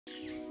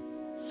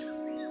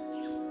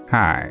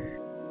Hi,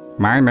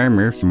 my name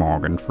is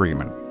Morgan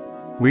Freeman.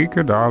 We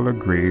could all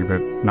agree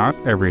that not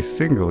every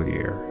single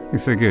year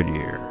is a good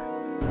year.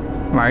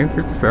 Life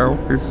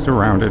itself is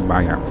surrounded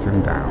by ups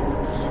and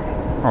downs.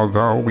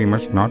 Although we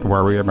must not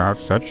worry about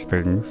such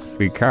things,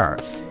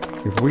 because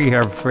if we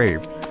have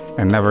faith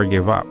and never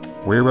give up,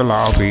 we will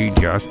all be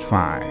just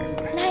fine.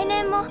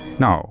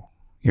 No,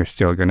 you're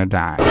still gonna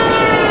die.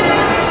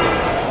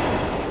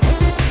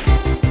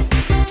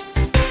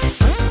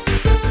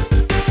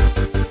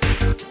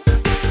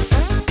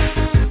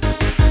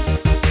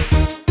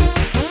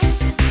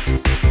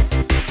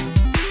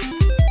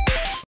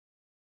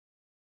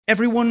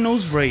 Everyone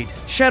knows Raid,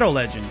 Shadow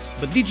Legends,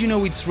 but did you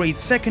know it's Raid's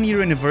second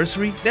year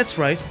anniversary? That's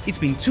right, it's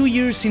been 2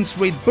 years since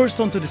Raid burst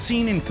onto the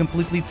scene and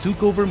completely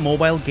took over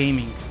mobile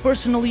gaming.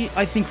 Personally,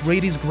 I think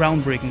Raid is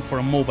groundbreaking for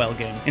a mobile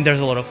game, and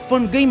there's a lot of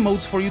fun game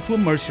modes for you to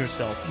immerse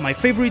yourself. My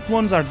favorite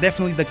ones are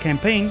definitely the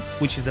campaign,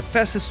 which is the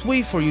fastest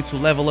way for you to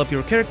level up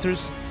your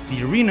characters,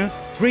 the arena,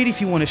 great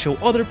if you want to show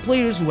other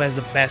players who has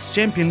the best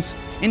champions,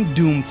 and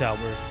Doom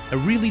Tower, a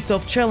really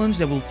tough challenge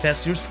that will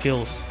test your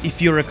skills. If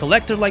you're a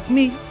collector like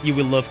me, you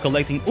will love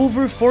collecting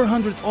over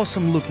 400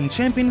 awesome looking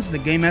champions the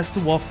game has to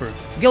offer.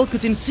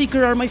 Gelkut and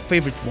Seeker are my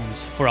favorite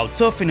ones, for how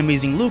tough and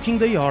amazing looking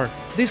they are.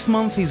 This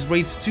month is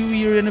Raid's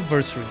 2-year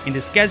anniversary, and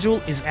the schedule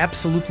is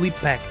absolutely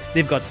packed.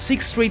 They've got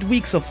 6 straight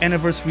weeks of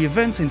anniversary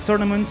events and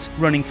tournaments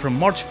running from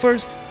March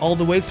 1st all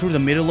the way through the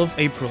middle of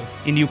April.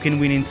 And you can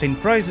win insane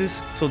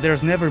prizes, so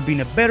there's never been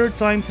a better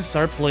time to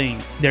start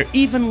playing. They're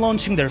even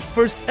launching their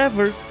first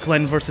ever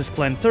clan vs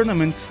clan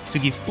tournament to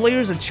give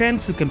players a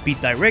chance to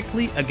compete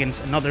directly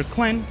against another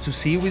clan to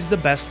see who is the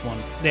best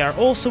one. They are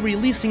also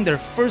releasing their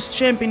first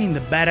champion in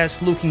the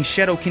badass looking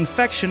Shadowkin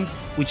faction,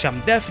 which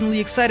I'm definitely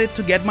excited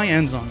to get my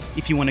hands on.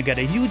 If you want to get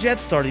a huge head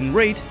start in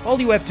Raid,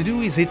 all you have to do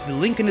is hit the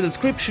link in the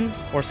description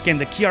or scan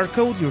the QR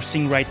code you're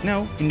seeing right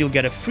now and you'll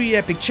get a free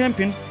epic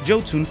champion,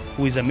 Jotun,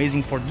 who is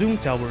amazing for Doom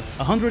Tower,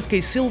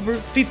 100k silver,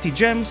 50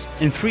 gems,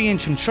 and 3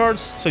 ancient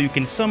shards so you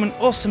can summon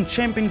awesome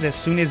champions as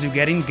soon as you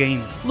get in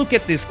game. Look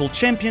at this cool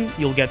champion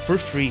you'll get for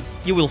free.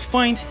 You will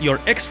find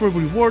your extra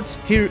rewards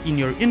here in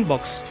your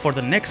inbox for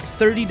the next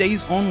 30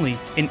 days only,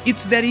 and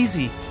it's that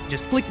easy.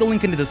 Just click the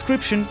link in the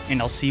description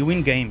and I'll see you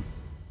in game.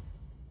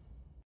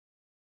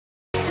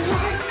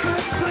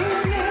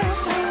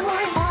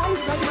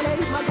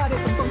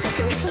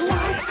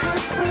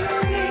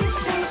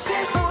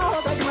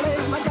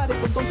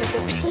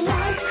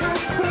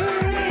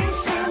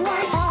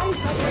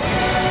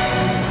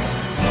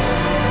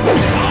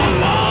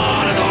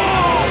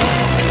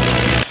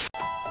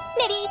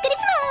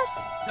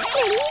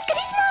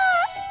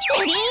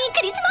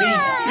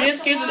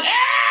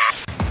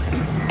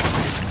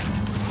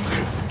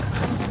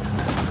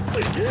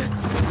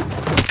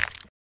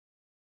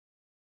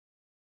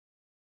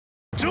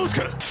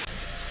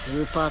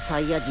 Super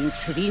Saiyajin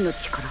 3の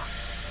力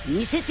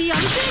見せてや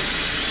るぜ。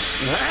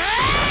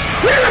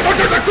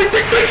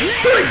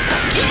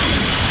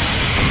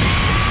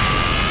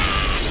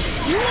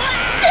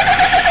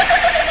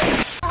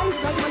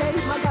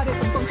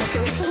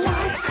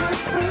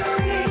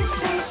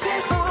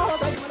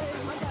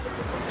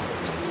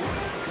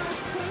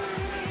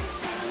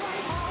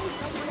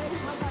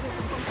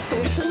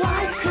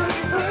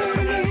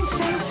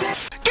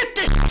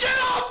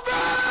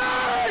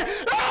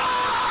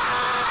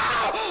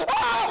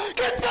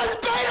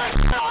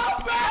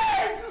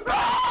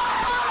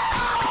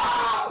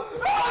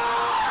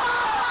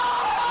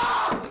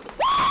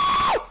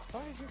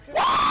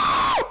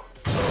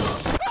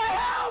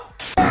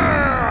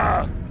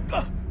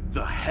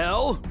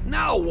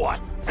Now what?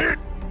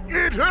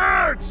 It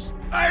hurts!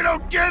 I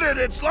don't get it!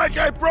 It's like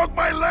I broke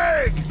my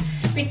leg!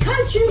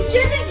 Because you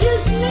didn't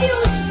use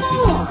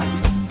Neospore!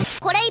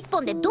 これ一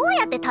本でどう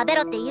やって食べ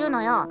ろって言う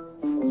のよ。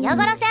嫌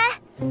がらせ？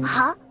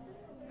は？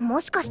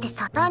もしかして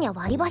サターニャ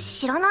割り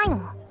箸知らない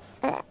の？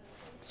え？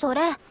そ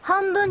れ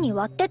半分に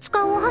割って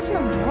使うお箸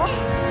なの？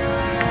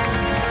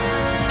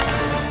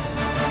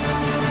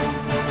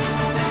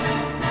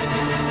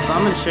 So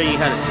I'm gonna show you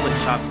how to split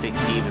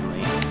chopsticks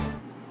evenly.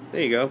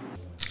 There you go.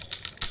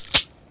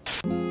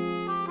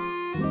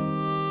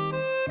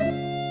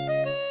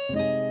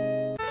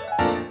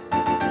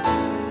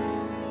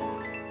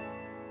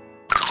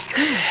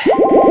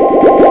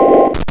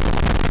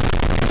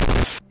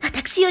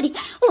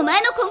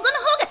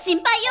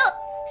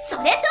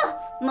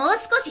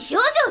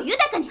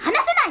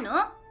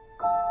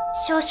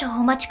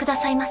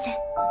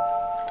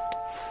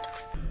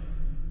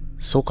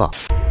 Soか。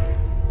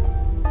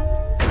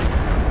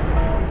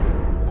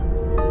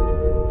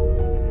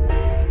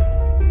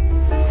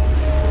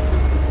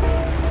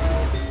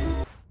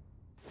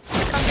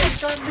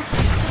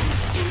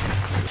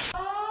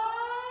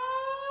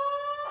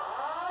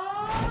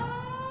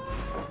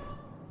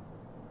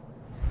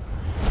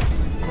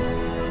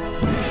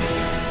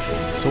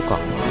そうか。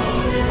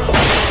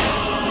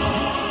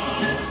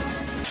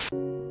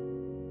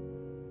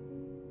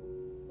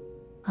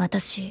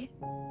私、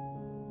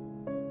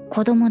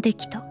子供で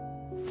きた。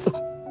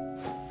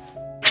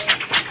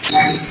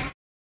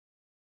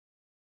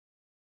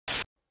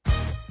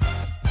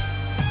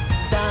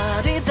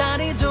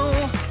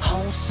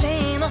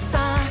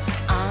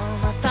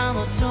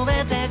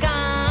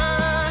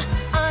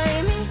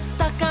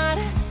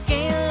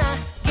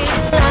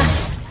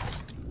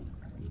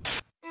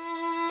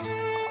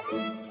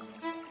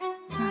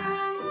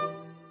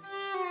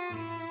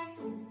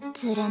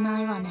譲れな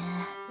いわね。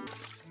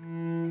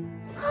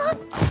あ、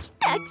来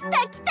た来た来た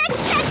来た来た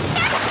来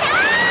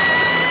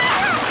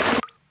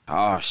た。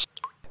 Oh, shit.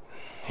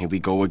 Here we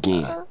go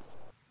again.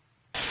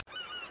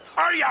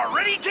 Are ya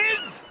ready,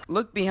 kids?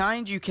 Look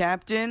behind you,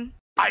 Captain.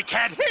 I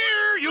can't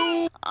hear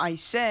you! I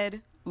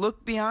said,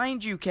 look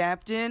behind you,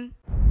 Captain.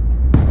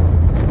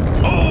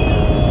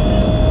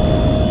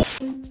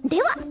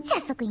 では早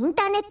速イン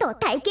ターネットを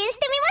体験し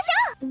て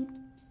みましょ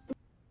う。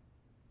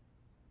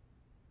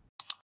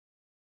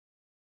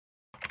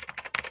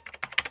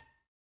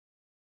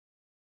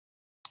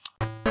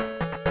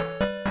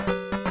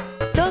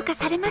どうか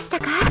されました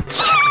か？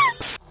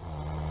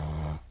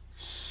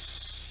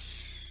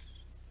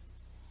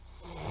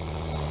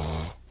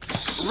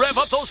 Rev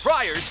up those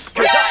fryers,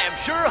 cause I am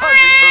sure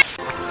hungry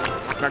for...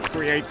 The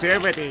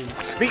creativity,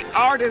 the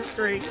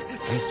artistry.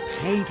 This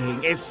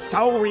painting is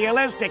so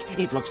realistic.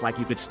 It looks like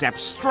you could step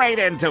straight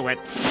into it.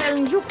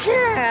 And you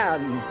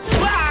can.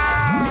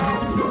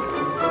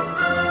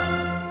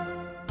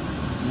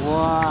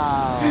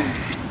 Wow.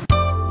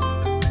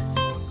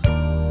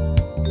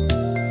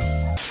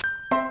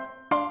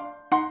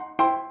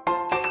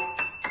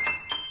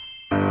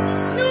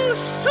 New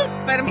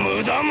super...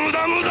 Muda,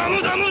 muda, muda,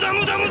 muda, muda,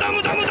 muda, muda, muda,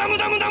 muda,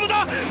 muda, muda, muda,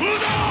 muda!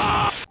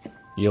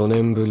 4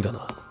年ぶりだ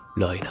な、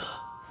ライナー。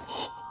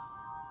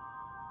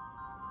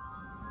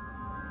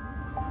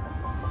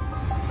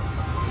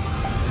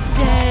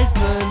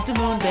Desmond the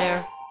Moon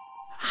Bear.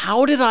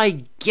 How did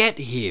I get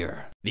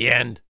here? The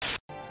end.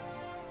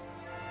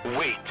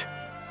 Wait.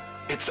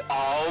 It's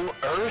all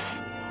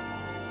Earth?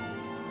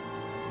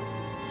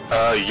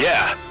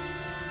 Yeah.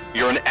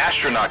 You're an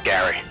astronaut,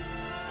 Gary.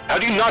 How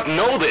do you not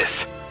know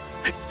this?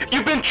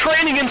 You've been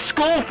training in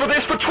school for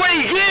this for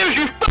 20 years,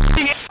 you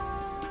fucking...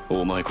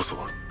 お前こそ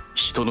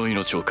人の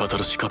命を語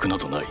る資格な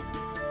どない。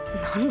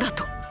なんだ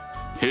と？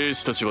兵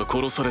士たちは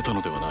殺された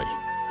のではない。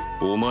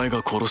お前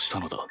が殺した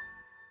のだ。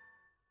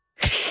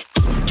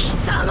貴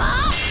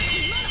様！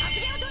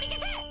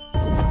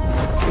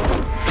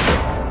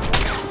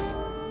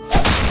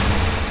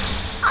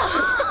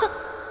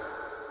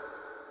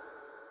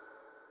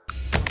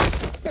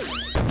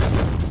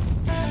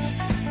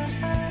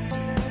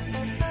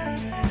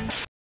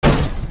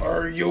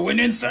 Are you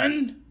winning,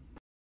 son?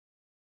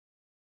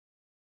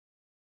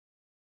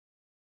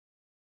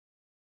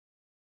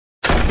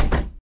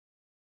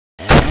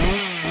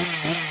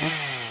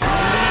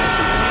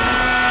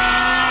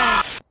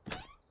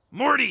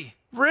 Morty!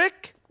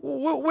 Rick?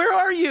 Where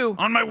are you?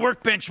 On my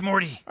workbench,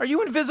 Morty. Are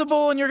you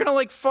invisible and you're gonna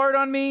like fart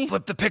on me?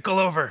 Flip the pickle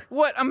over.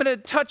 What? I'm gonna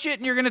touch it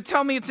and you're gonna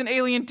tell me it's an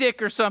alien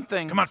dick or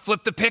something. Come on,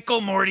 flip the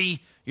pickle,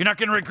 Morty. You're not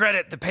gonna regret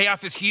it. The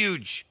payoff is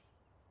huge.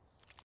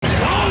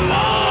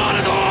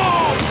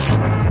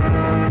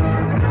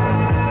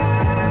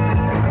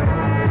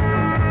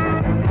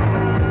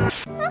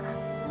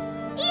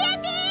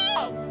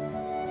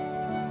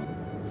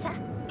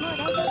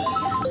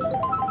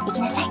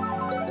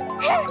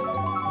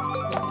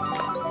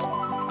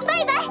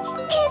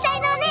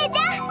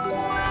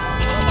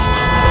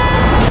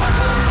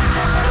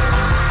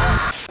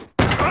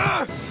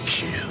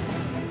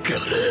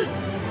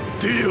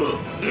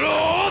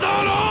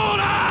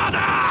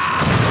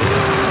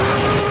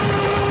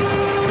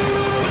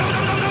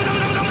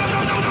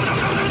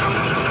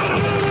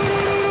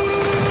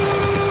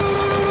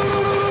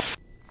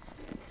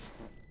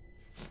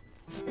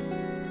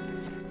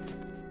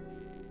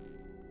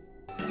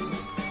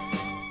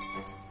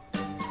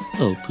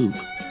 Oh, poop.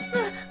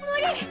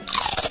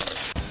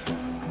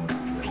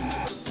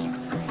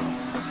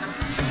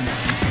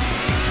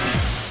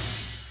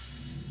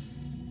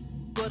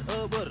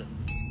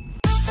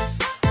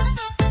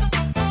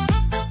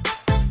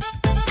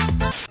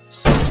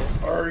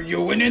 Are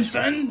you winning,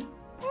 son?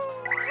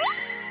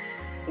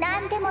 な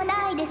んでも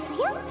ないです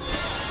よ。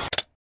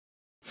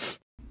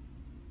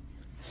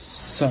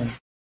 Son.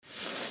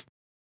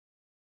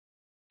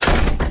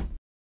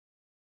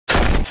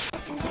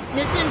 盗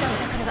んだお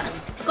宝は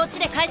こっち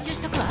で回収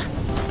しとくわ。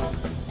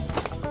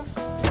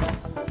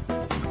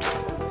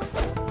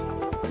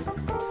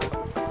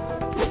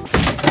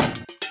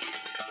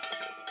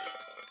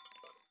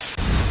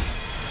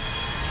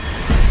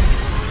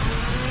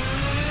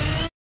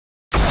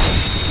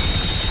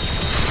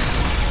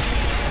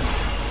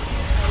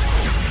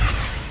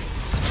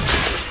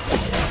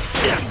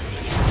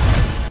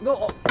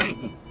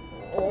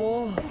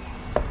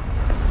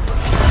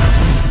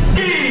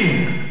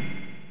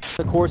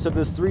The course of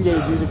this 3-day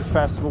music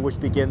festival, which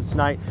begins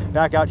tonight.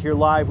 Back out here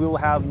live, we will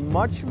have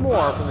much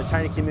more from the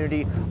tiny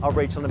community of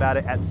Rachel,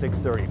 Nevada at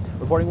 6:30.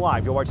 Reporting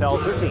live, Joe Bartel,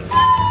 13.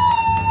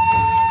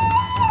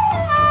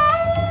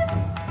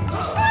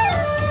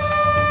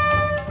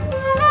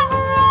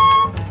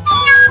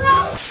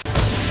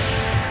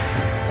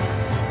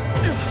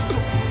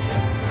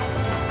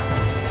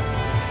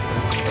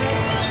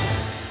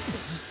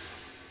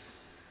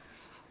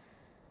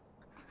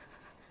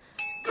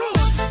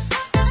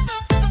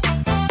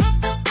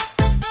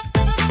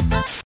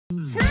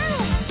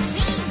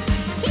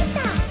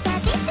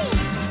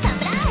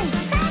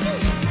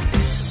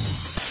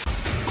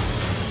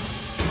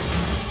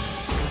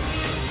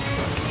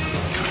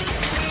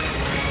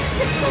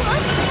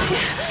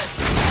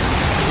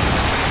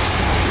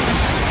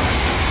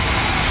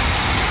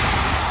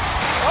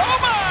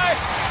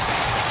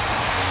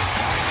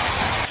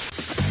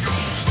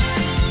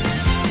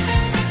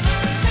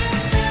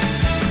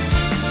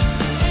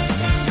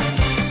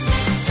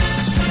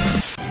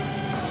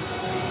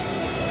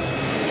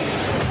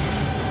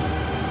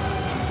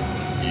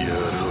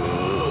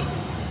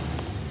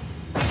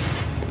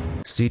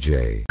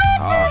 CJ.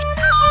 Ah,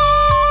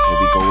 here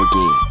we go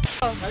again.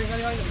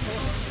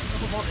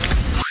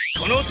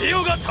 このディ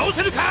オが倒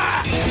せる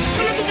か。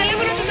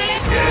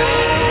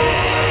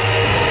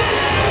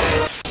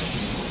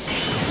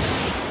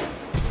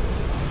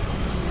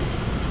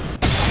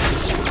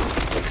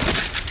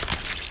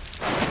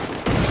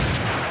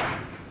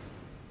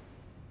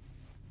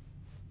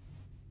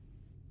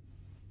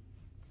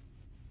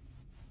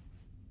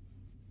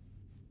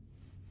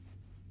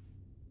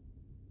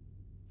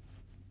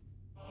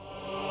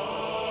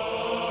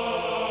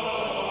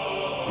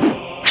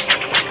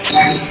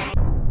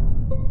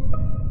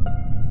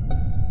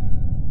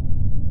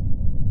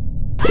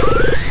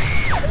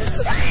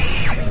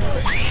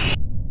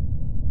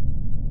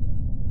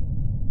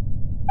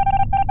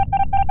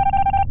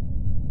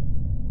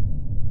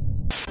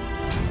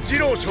次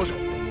郎少女、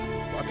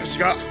私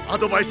がア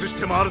ドバイスし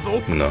て回るぞ。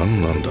な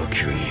んなんだ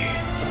急に。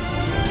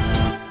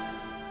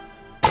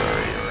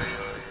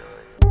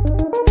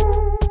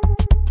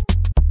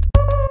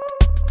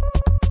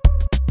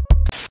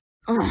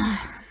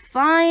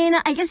Fine,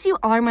 I guess you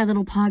are my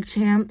little pog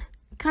champ.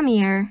 Come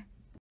here.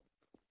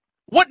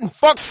 What in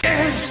fuck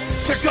is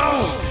to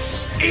go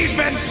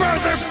even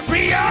further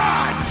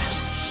beyond?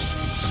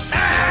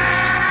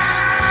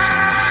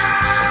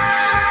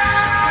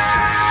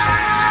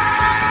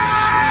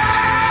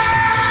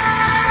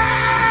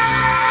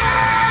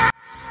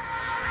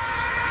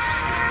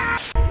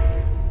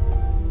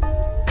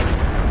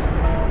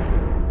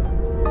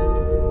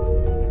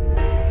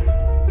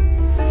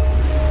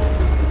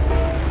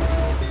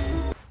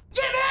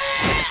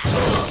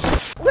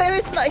 Where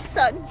is my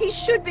son? He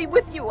should be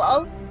with you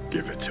all.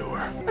 Give it to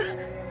her.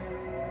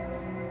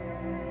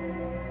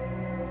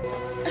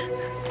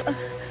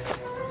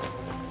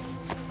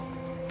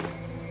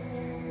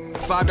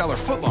 $5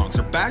 footlongs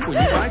are back when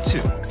you buy 2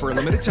 for a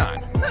limited time.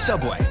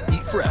 Subway,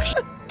 eat fresh.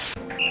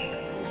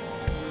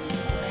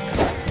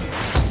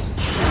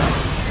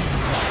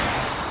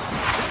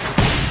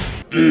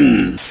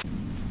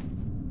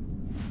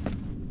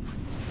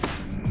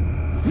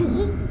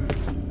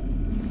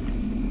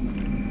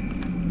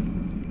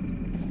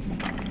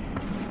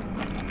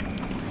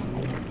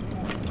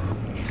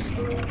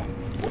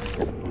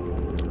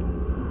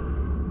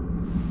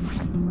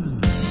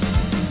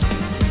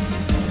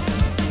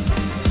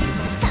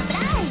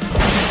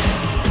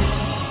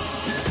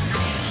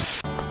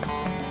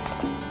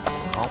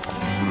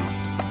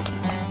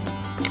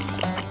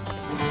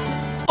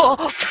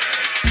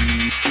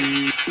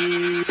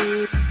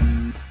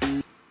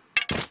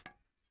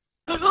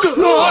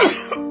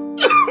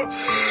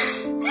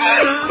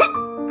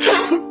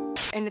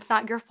 And it's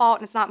not your fault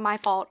and it's not my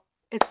fault.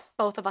 It's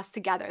both of us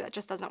together. That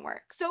just doesn't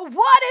work. So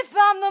what if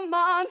I'm the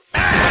monster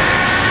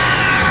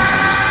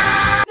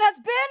that's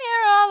been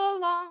here all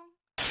along?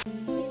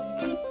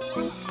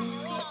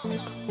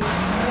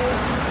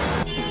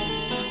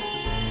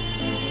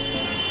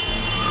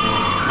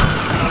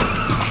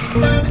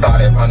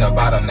 Started from the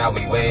bottom, now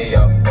we way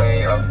up,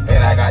 way up.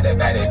 And I got that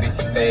baddie bitch,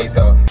 she stays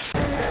up.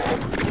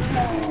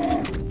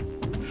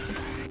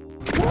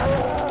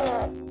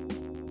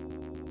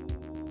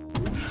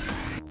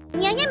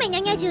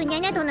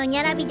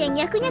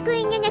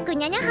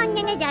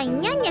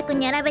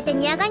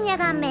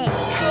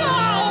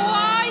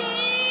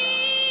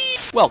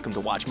 Welcome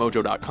to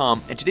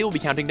WatchMojo.com, and today we'll be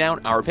counting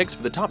down our picks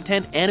for the top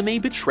 10 anime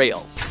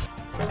betrayals.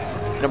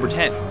 Number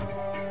 10.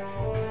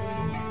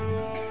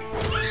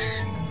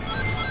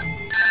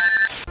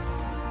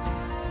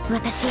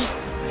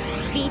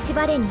 Beach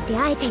Ballet に出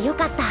会えてよ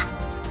かった。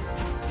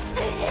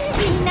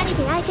みんなに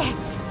出会えて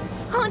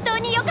本当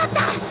によかっ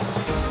た。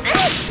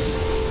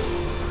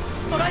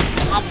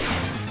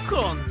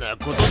こんな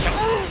ことじゃ。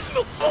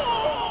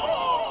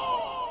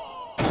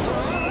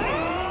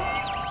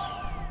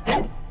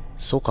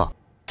そうか。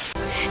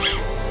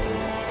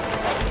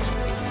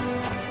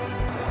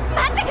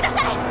待ってくださ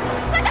い。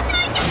私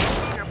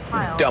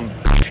の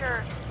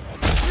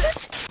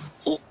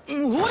お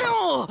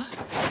よ、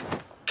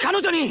彼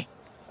女に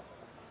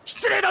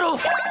失礼だろ。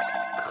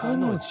彼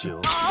女。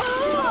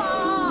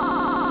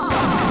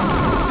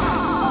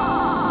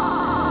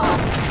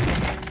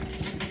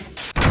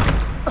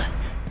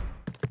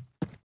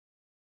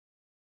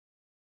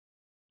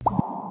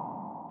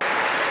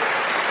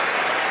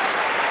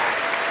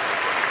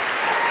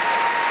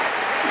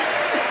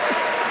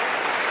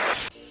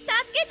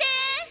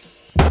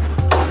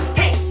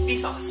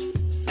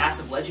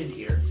Massive legend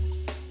here.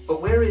 But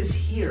where is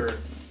here,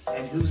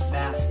 and whose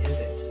mass is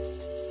it?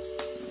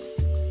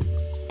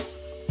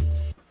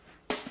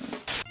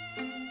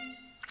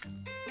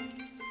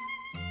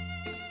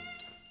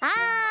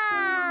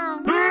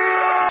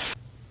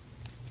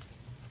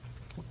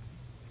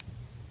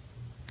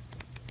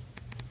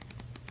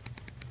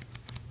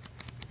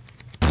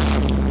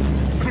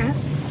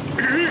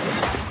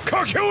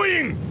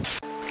 Kakyoin!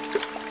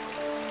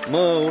 ま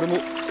あ俺も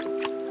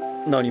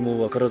何も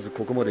分からず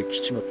ここまで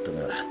来ちまった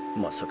が、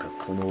まさか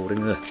この俺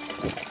が。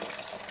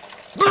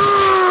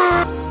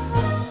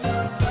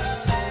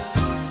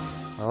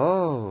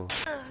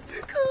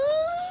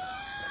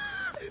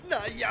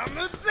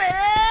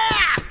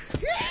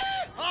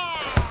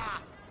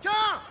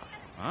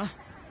Huh?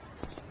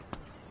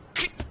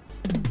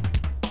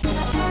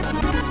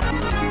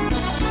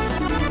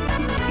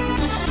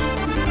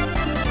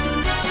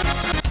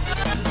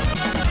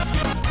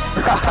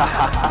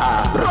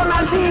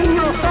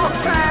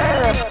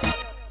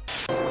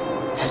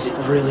 Has it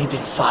really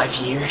been 5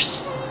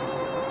 years?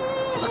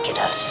 Look at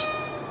us,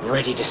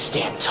 ready to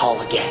stand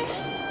tall again.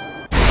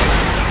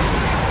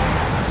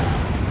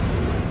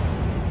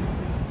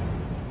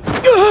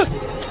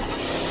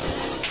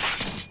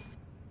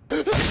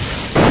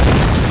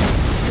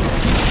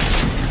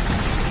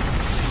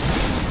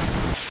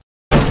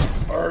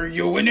 Are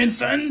you winning,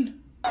 son?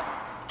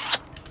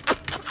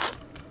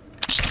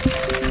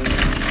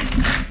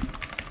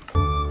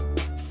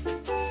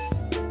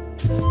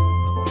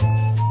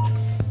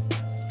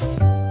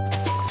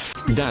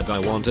 Dad, I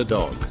want a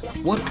dog.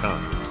 What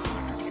kind?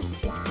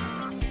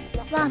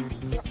 One.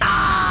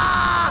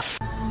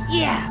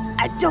 Yeah,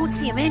 I don't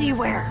see him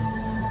anywhere.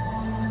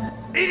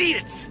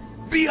 Idiots!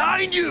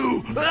 Behind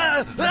you!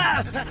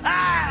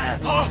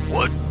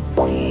 What?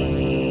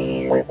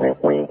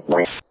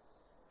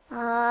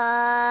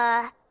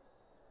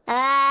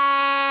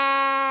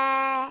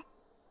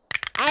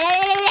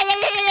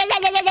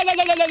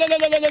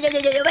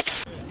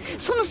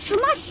そのス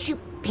マッシュ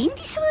便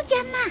利そうじ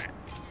ゃな。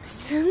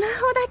スマ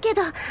ホだけ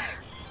ど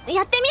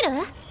やってみ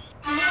る？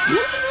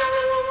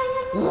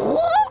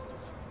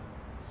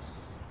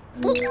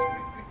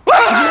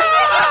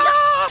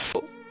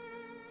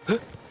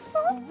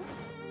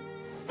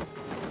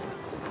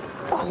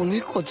子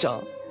猫ちゃ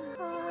ん。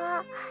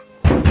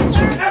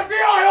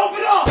FBI,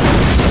 open up!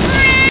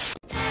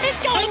 It's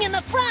going in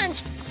the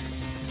front!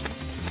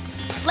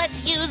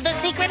 Let's use the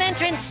secret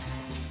entrance!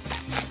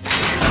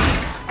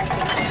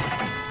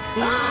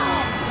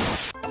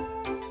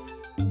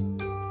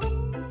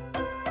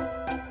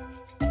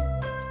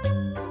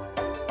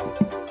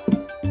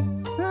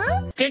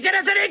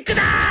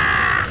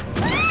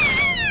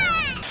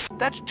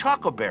 That's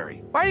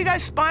Chocoberry. Why are you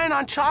guys spying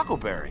on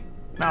Chocoberry?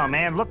 No,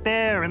 man, look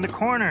there in the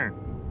corner.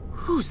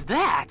 Who's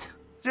that?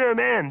 Zoom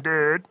in,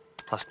 dude.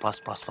 Plus.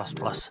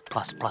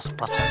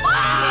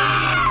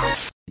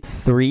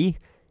 3,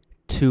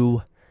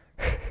 2,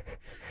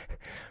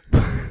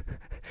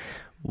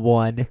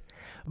 1.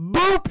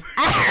 Boop!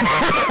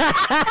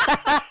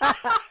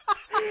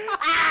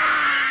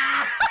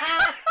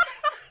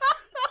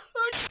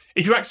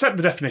 If you accept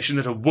the definition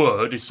that a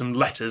word is some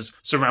letters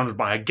surrounded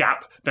by a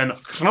gap, then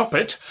knop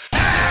it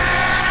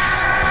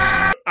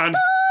and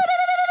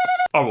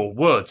are all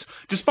words,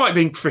 despite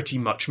being pretty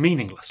much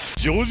meaningless.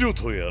 ジョジョ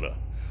とやら、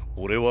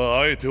俺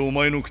はあえてお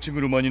前の口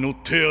車に乗っ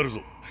てやる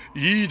ぞ。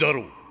いいだ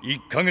ろう。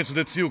1ヶ月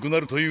で強くな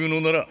るというの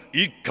なら、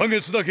1ヶ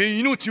月だけ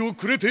命を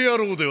くれてや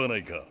ろうではな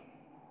いか。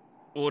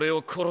俺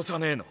を殺さ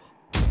ねえの。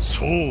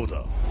そう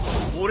だ。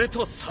俺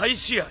と再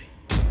試合。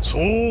そ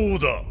う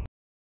だ。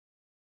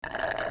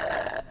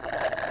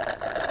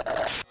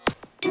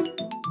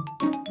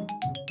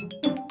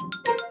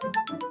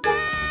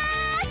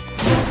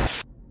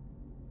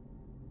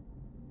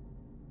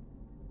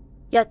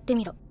やって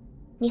みろ。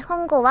日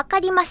本語わ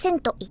かりません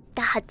と言っ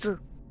たはず。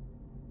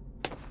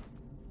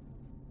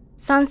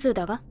算数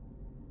だが。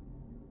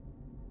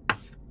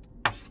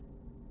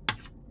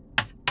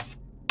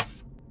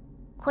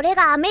これ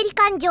がアメリ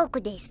カンジョー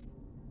クです。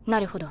な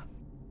るほど。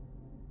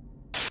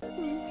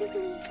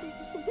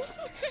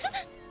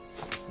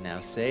Now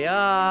say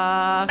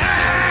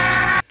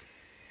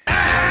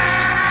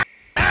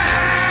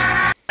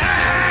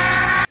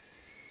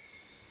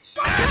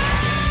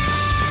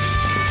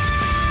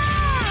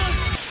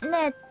ね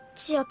え、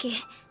千秋。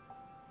好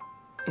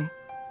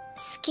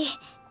き。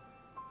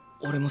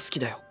俺も好き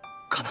だよ、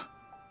かな。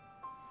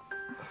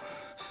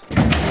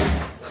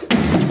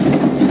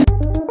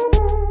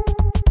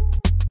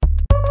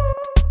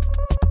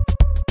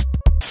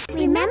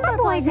Remember,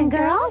 boys and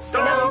girls,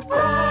 don't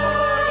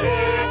put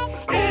it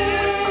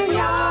in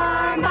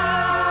your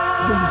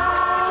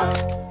mouth.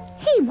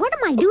 Hey, what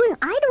am I doing?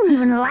 I don't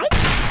even like it.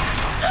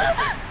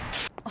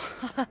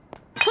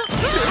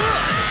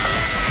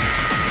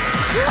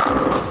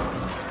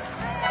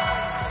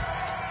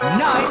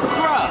 Nice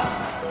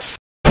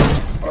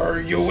throw!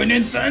 Are you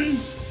winning, son?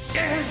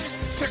 Is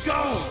to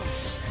go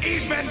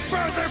even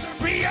further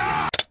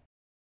beyond!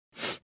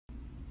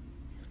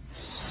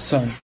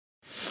 Son.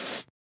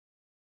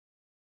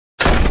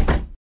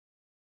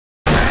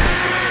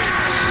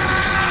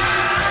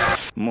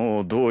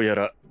 Mo どうや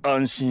ら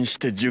安心し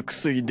て熟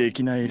睡で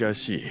きないら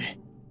しい。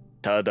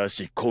ただ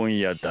し今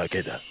夜だ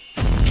けだ。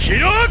キ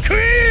ラークイ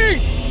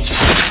ーン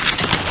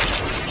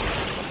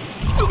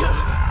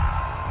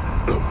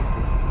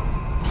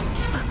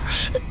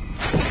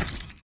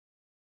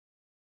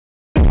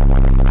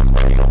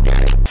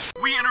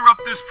We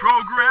interrupt this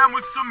program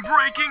with some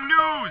breaking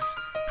news.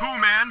 Pooh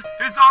Man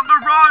is on the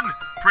run.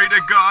 Pray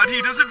to God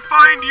he doesn't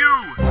find you.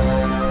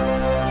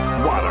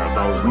 What are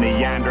those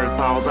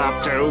Neanderthals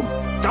up to?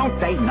 Don't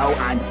they know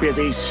I'm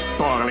busy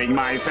spoiling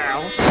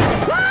myself?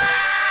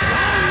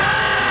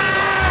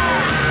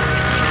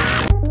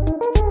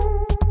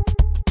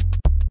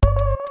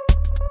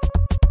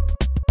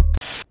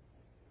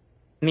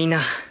 みん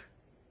な、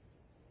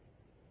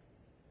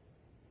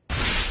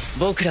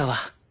僕らは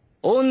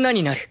女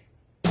になる。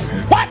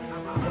 What?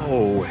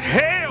 Oh,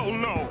 hell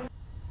no!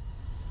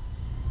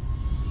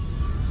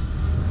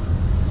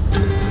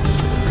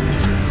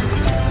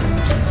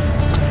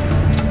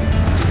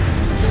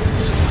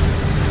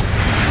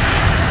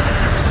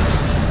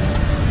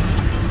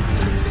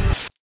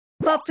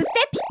 Pop Tep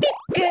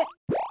Pick!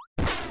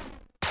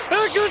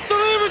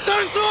 Extreme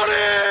sensory!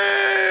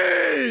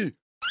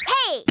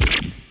 Hey!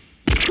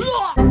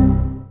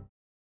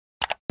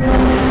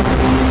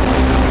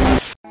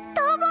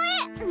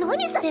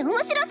 何それ面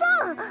白そ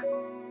う。ど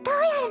う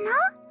やるの？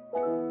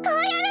こう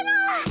やるの。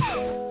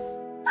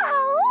あ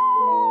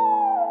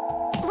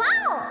おー。わ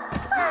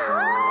お。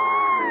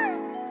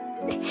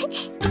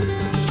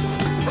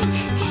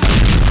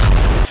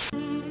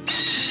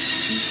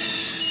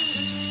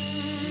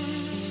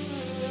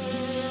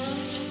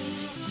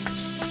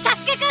サス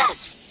ケくん。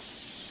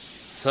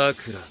さ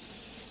くら。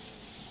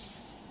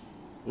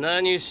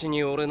何し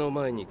に俺の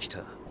前に来た？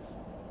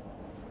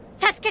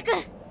サスケくん。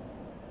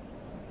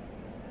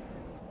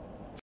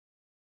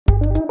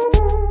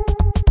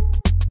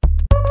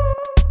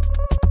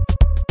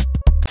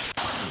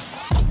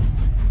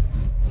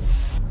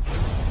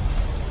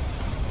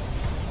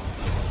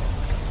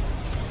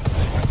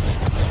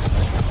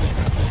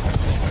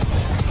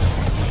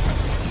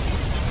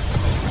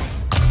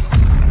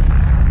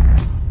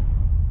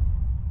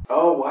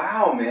Oh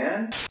wow,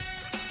 man.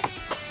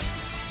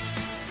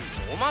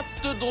 止まっ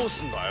てどう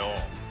すんだよ。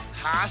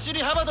走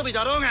り幅跳び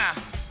だろうが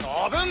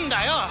飛ぶん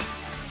だよ。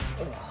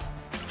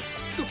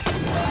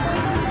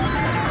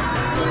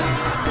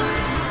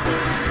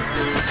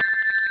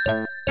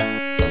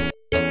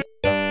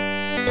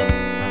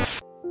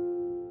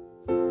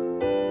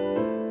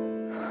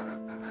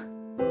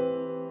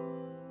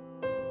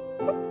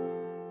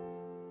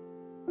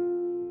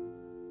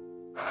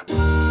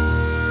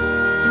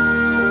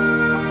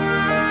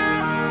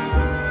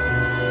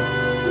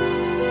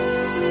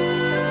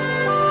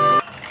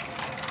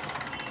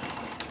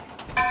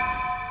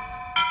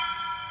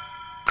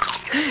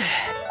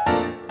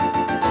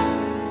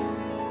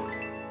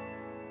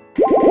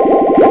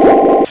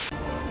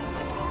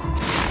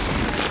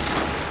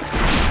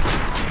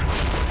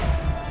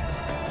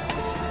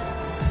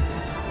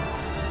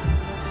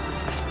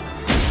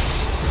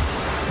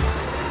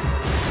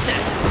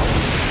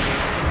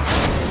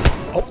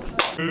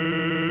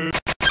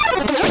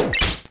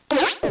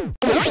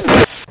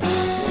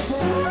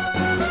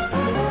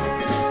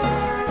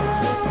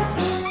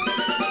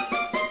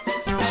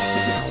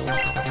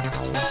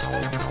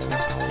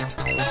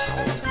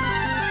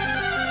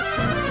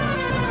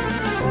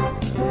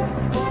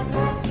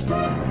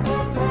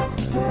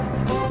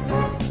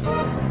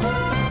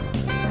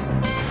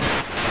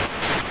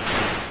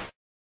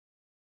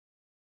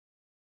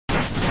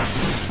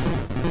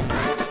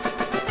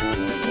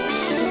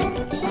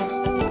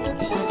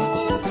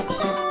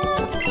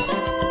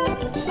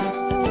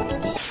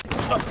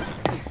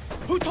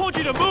Who told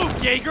you to move,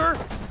 Jaeger?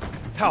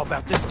 How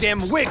about this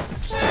damn wig?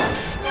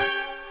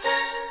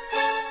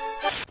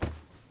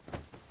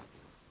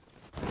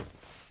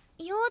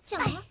 ようちゃ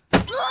ん？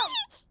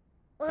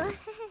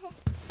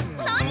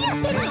何やっ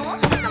てるの？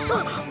ど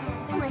うだ？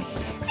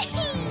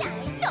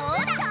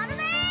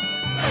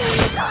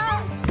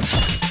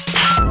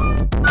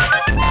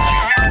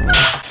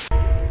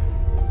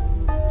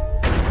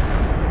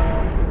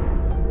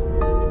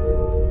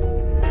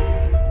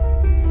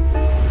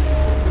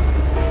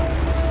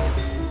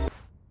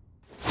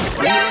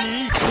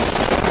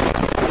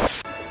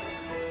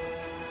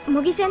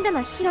模擬戦で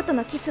のヒロと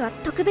のキスは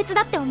特別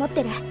だって思っ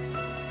てる。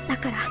だ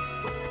から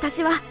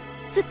私は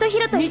ずっとヒ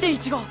ロと見てイ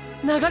チゴ、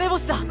流れ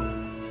星だ。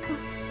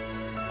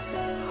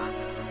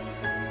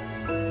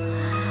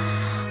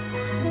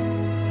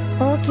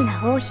大き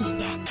な尾を引い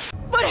て。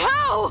 But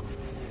how?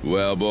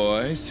 Well,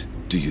 boys,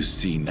 do you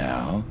see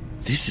now?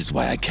 This is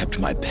why I kept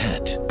my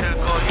pet.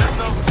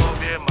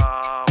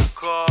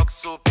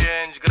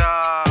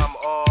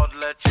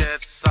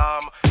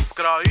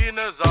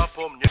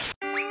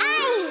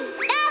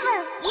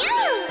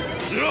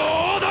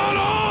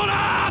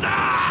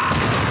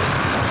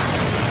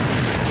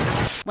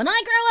 When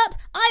I grow up,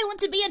 I want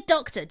to be a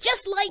doctor,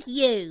 just like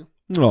you.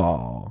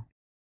 Aw,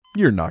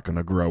 you're not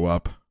gonna grow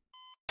up.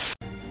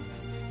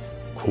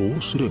 こ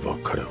うすれば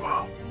彼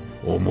は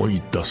思い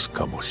出す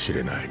かもし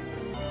れない。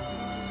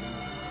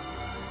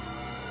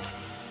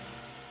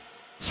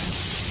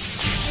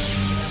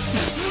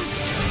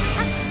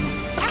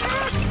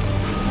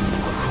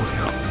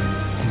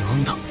な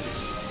んだ、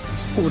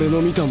俺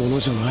の見たもの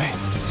じゃない。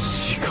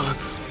違う、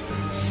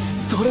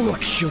誰の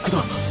記憶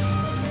だ。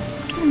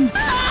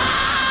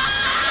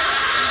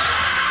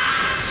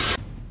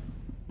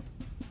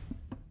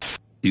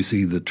You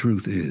see, the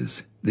truth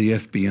is, the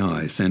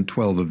FBI sent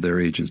 12 of their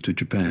agents to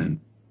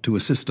Japan to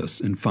assist us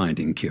in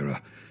finding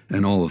Kira,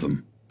 and all of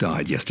them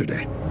died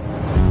yesterday.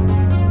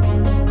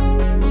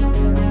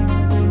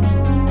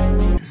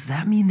 Does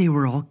that mean they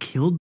were all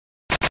killed?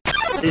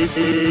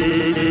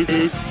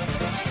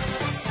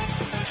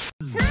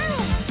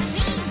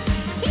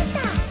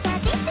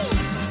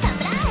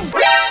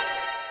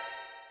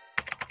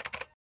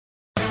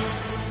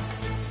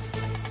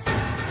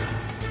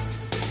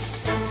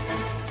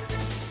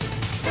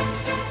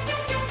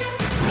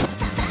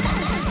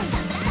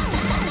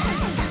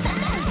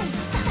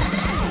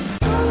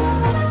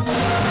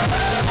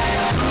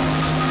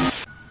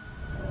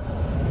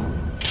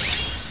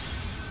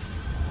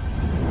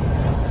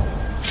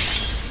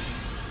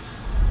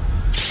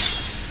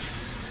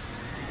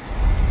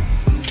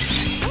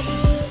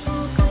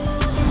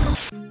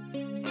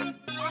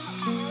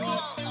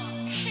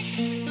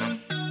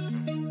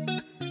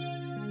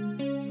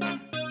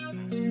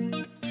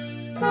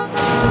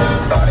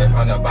 Started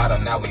from the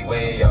bottom, now we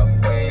way up.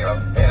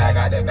 And I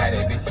got that bad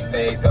bitch, she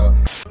stays up.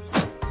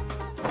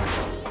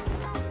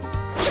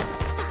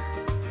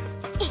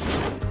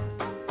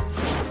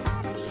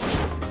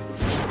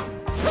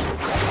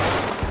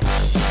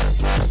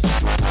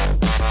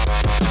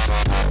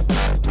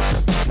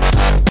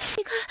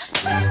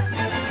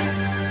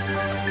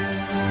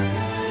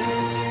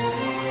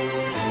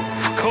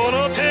こ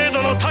の程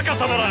度の高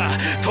さなら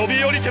飛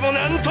び降りても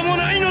なんとも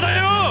ないのだ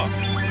よ。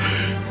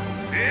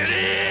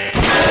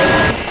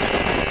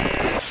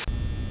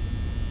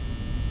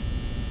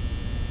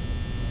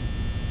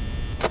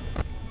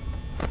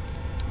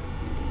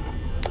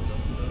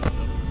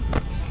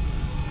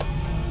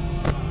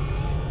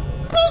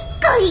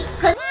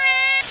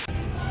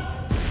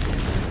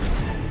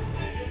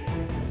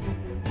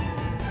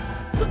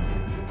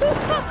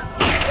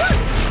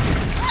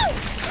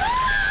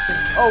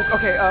Oh,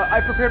 okay,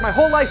 I've prepared my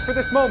whole life for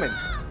this moment.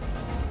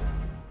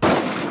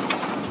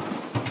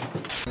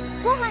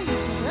 ご飯にす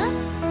る？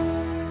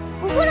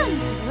お風呂に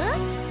す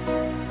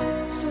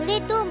る？そ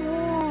れと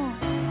も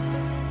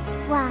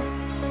わ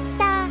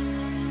た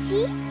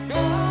し？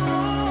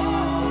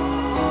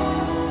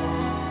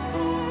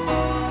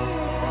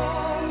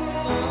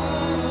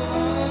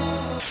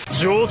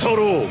丈太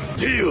郎、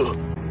ディ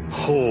ア。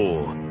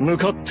ほう、向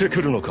かって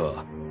くるの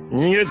か。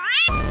逃げ。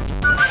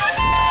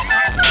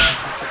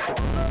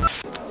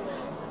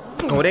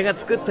俺が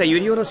作ったユ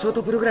リオのショー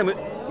トプログラム、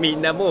み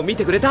んなもう見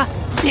てくれた？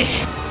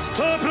ス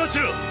タープラチ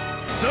ナ、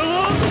ザ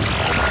ワ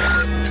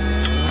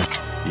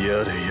ー。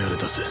やれやれ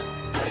だぜ。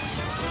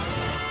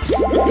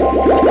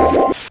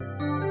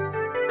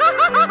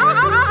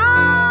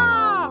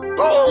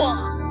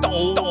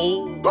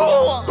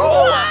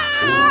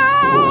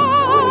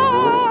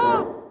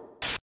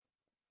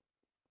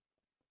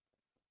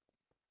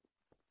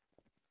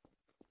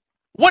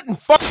What in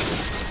fuck?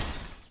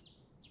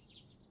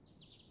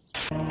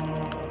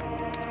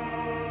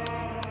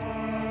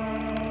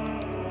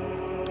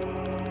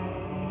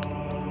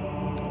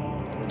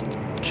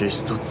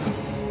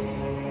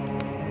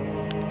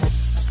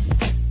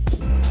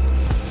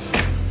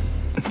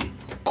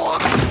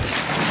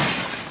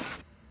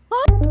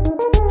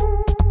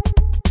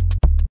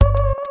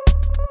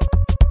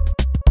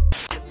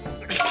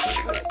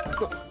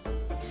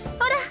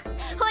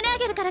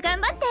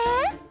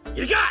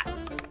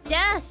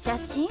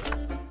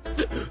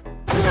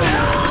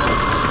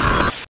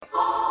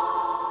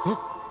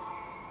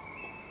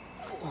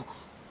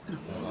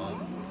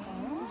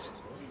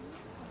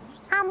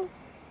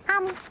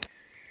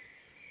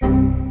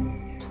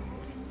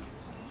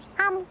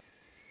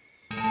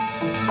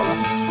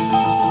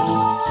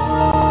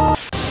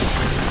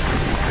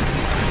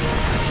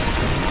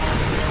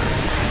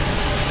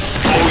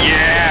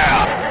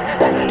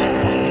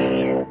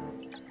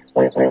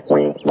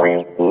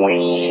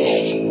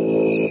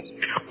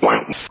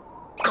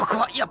ここ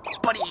はやっ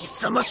ぱり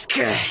勇まし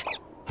く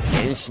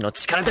天使の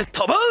力で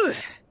飛ぼう。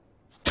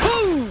トゥ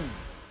ー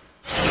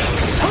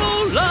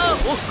空を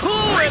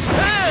越えて。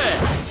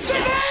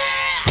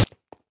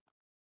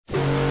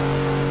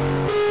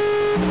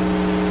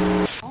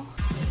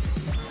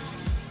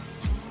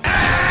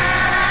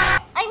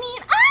I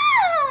mean, ah!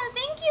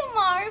 Thank you,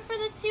 Mar, for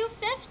the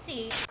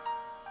 250.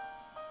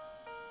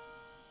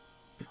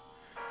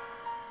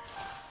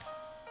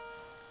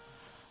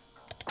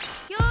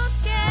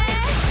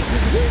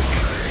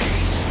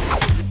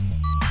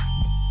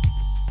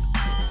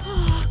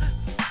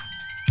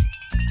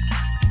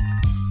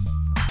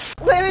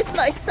 Where is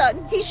my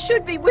son? He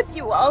should be with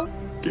you all.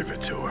 Give it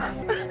to her.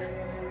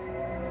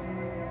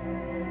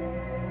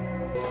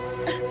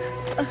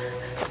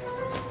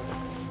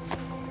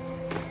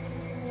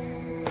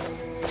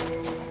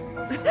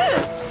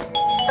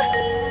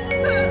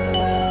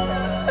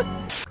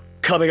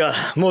 Kabeが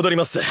戻り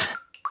ます。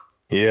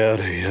や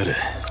れやれ。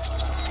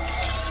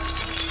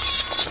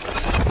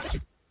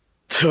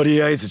と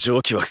りあえず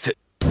蒸気は伏せ。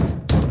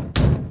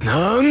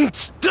なん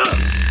つった！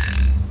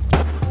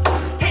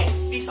 Hey,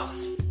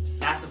 Vsauce!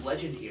 Massive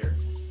legend here.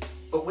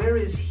 But where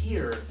is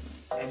here,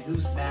 and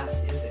whose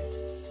mass is it?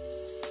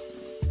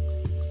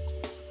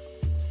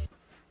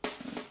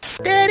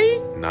 Daddy?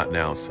 Not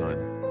now, son.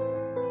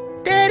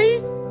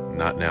 Daddy?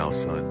 Not now,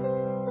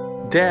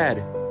 son.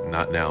 Dad?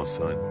 Not now,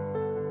 son.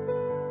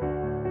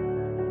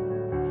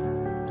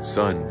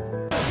 Son.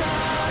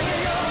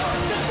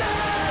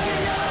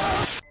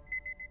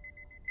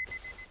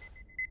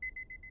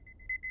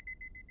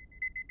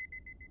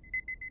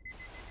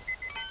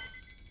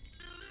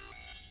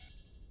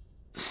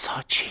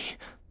 Sachi.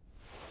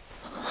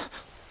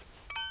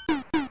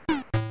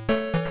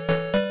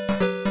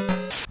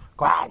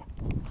 Quad!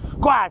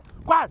 Quad!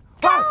 Quad!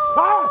 Quad!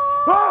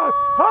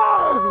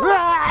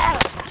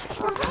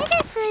 ダメ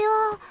ですよ。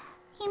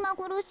今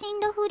頃死ん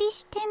だふり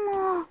して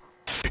も。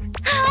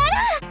あ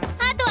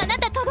ら、あとあな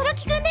た轟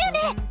くんだよね。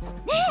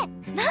ね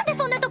え、なんで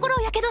そんなところ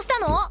をやけどした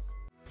の？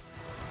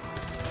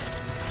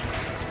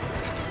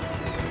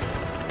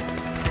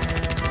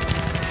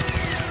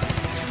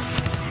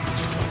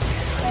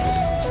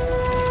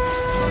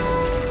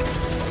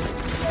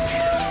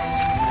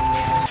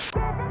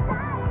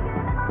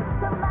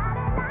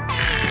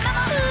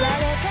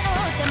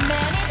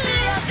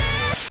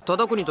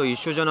忠国と一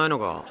緒じゃないの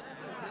か。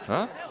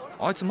え？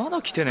あいつま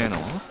だ来てねえの？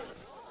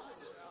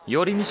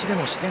寄り道で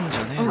もしてんじ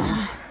ゃねえの？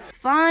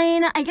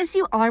 Fine, I guess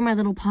you are my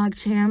little pog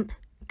champ.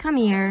 Come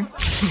here.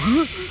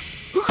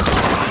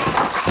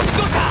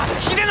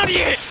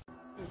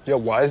 Yo,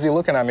 why is he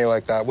looking at me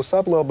like that? What's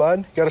up, little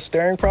bud? Got a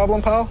staring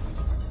problem, pal?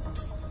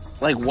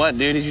 Like what,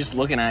 dude? He's just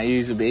looking at you.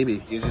 He's a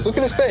baby. Look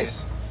at his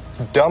face.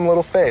 Dumb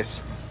little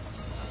face.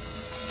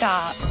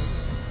 Stop.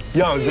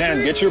 Yo,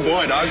 Zan, get your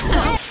boy, dog.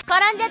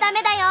 転んじゃダ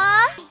メだよ。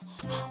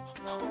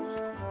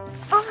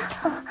ママ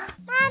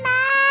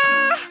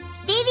ー。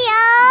ビビ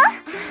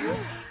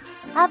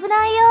オ。危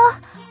ないよ。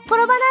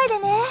転ばないで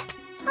ね。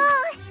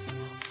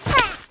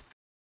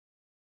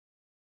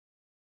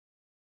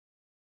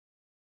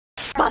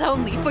But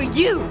only for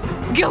you!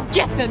 Go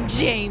get them,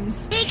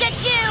 James!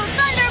 Pikachu!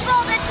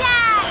 Thunderbolt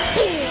attack!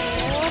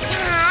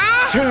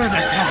 Turn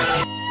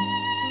attack!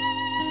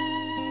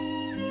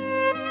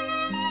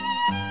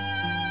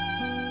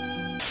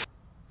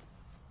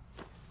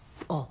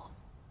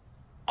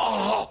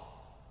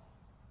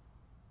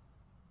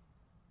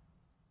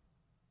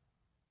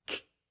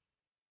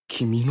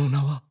 Kimi no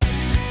na wa?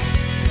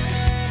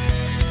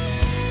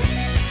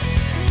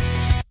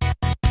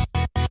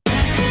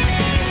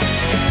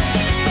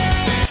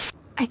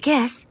 I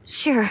guess,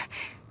 sure.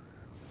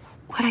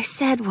 What I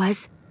said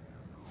was,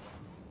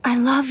 I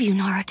love you,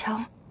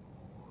 Naruto.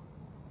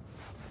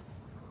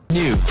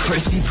 New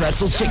crispy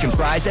pretzel chicken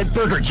fries at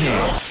Burger King.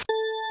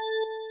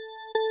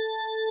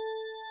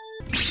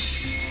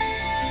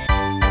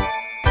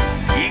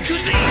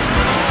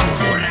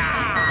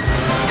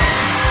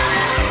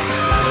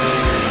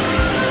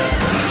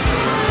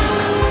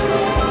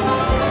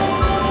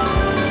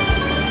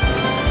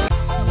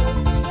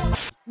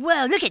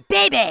 Whoa, look at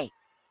Bebe!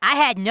 I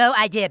had no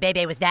idea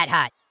Bebe was that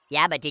hot.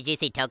 Yeah, but did you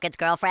see Token's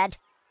girlfriend?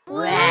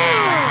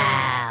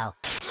 Wow!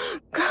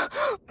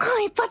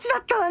 間一髪だ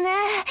ったわね。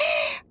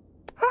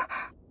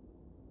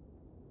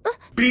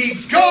Be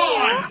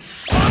gone!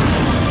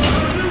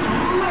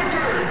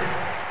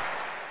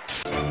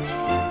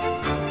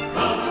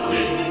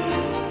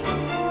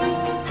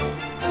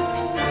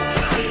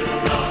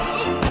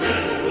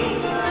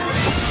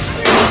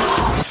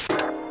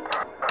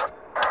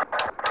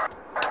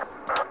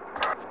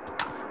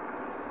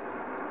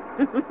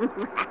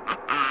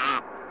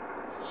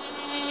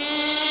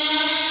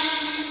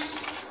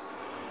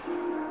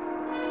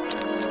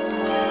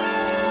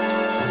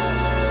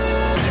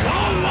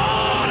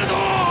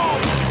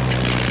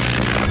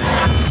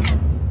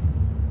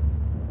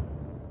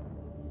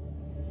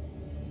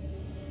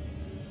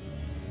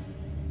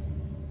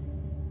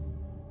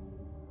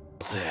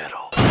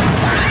 Zero.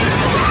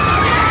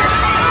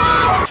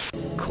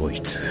 こ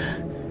いつ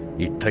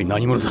一体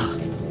何者だ。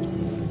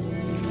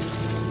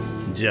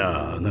じ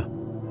ゃあな。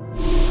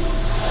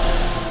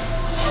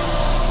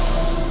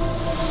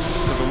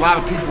There's a lot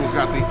of people who've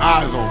got the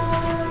eyes open.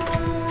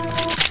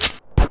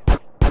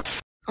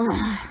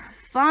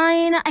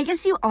 Fine, I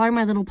guess you are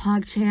my little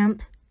pog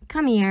champ.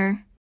 Come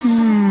here.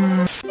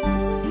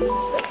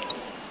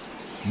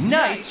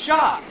 Nice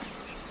shot!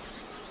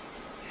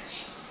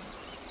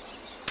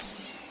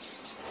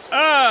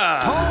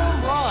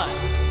 Home run!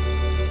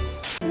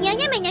 にゃ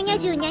にゃめにゃにゃ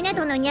17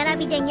度のにゃら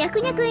びでにゃく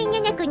にゃくいにゃ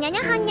にゃくにゃに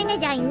ゃはんにゃにゃ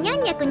じゃいにゃ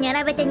んにゃくにゃ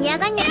らべてにゃ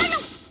がにゃ。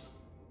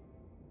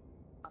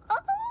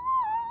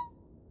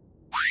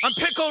I'm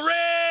Pickle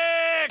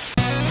Rick!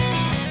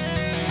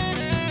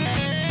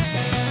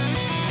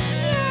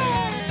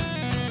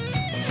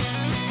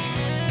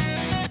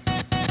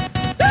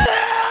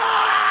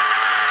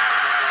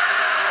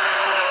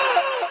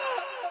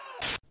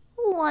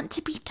 Want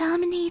to be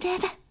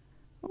dominated?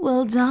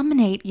 We'll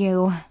dominate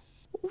you.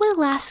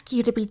 We'll ask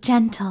you to be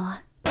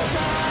gentle.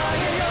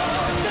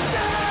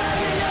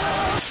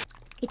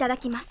 いただ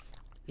きます。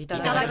いた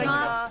だき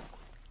ます。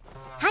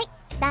はい、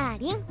ダー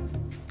リン。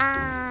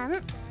あー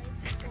ん。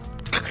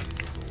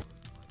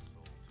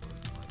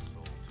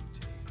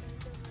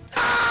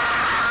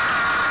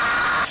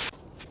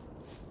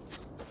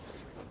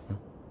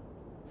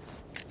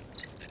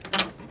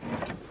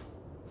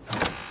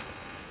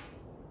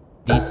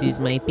This is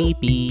my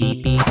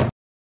pee-pee.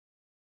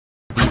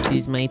 This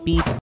is my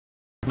pee.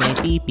 My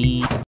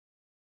pee-pee.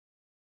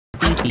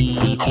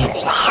 Pee-pee.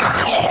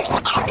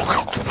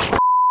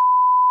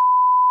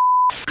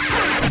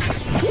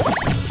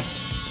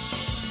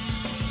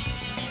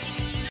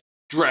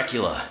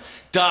 Dracula,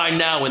 die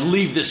now and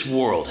leave this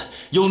world.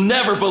 You'll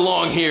never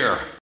belong here.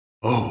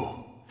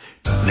 Oh.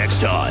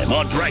 Next time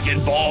on Dragon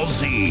Ball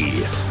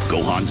Z,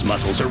 Gohan's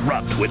muscles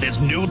erupt with his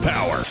new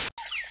power.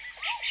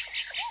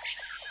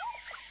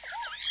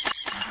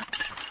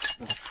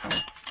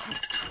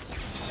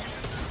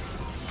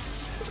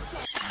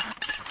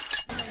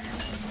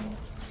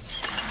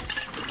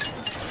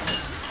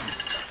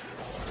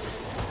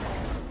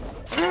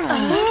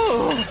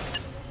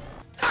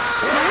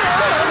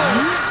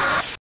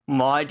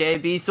 My day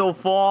be so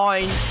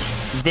fine.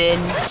 Then.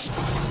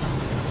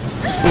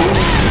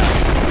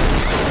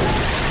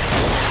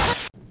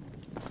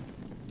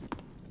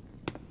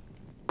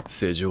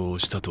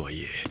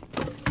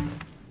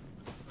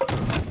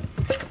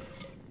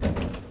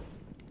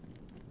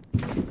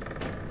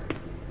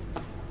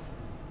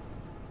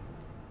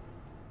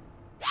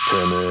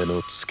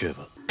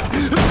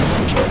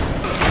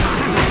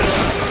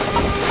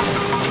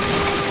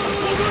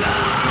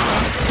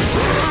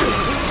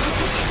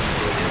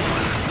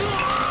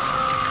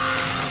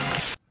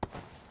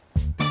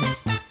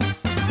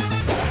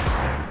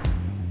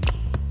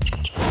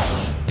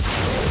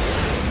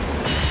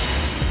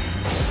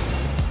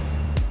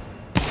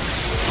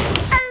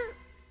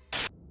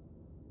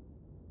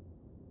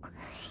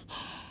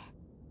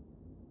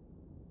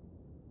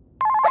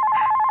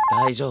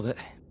 大丈夫、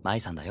舞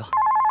さんだよ。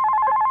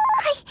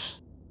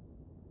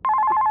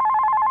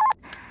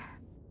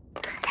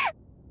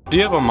Do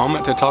you have a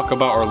moment to talk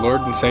about our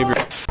Lord and Savior?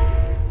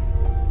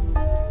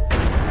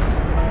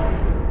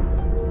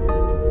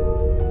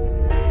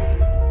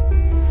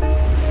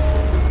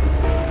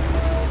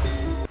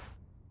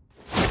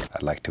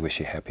 I'd like to wish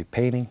you happy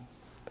painting,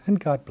 and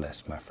God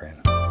bless, my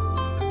friend.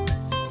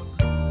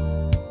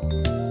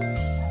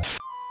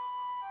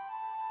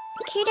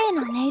 綺麗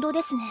な音色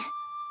ですね。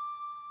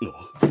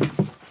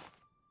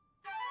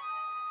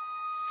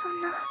そ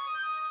んな、こ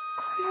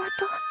の音。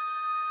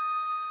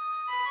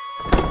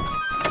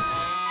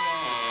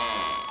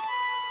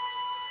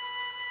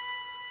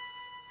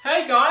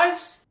Hey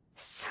guys!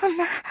 そん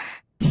な、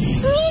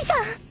兄さん。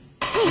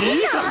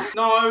兄さん。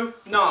No,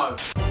 no.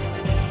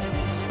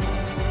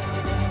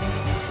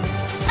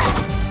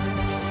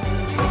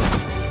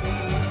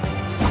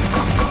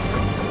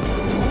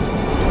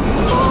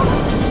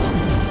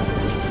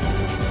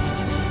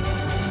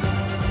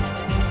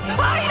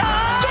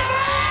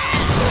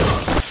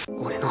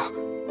 俺の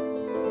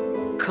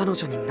彼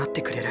女になっ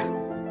てくれる？は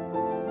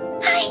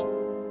い。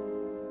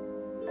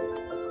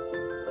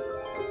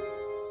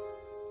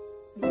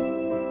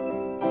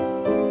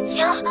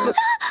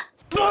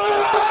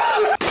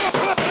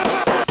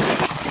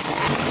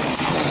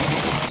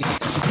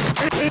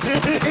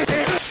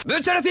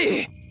ブチャラ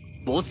ティ、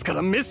ボスか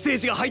らメッセー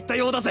ジが入った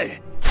ようだ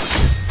ぜ。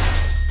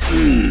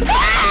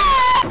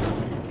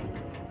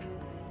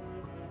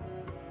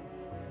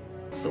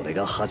それ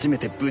が初め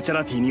てブチャ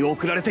ラティに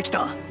送られてき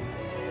た。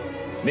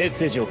メッ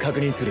セージを確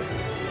認する。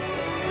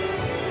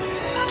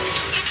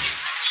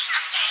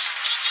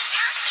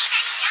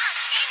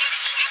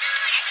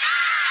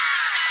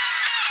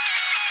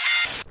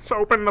So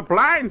open the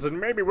blinds and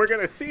maybe we're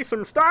gonna see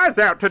some stars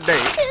out today.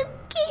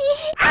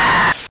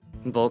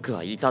 僕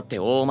は至って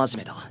大真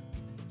面目だ。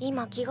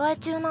今着替え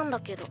中なんだ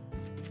けど。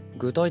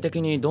具体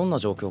的にどんな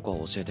状況か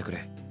教えてく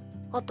れ。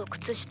あと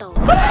靴下を。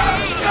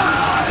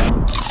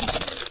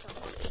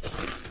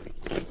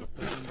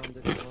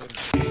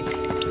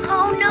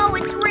Oh no,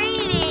 it's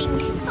raining!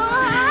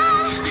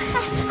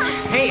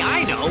 Hey,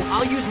 I know!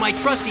 I'll use my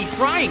trusty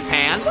frying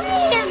pan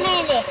Wait a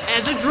minute!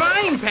 as a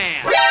drying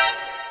pan!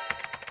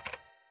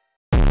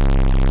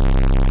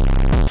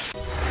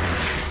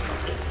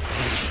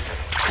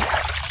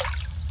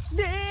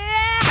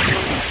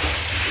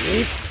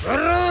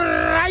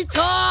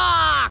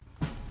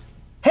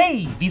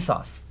 Hey,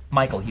 Vsauce!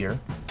 Michael here.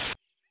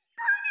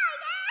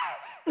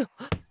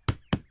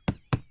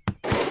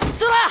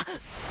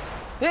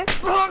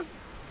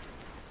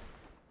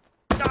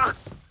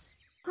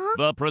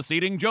 The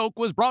preceding joke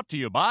was brought to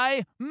you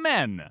by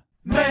Men.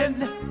 Men,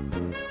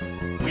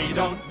 we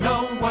don't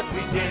know what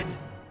we did.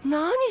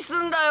 何す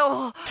んだ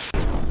よ。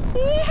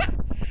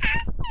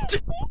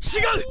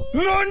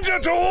違う。なんじゃ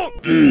と。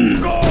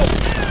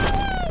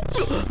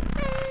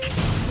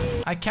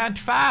I can't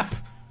fap.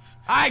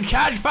 I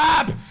can't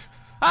fap.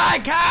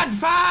 I can't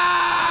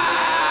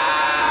fap.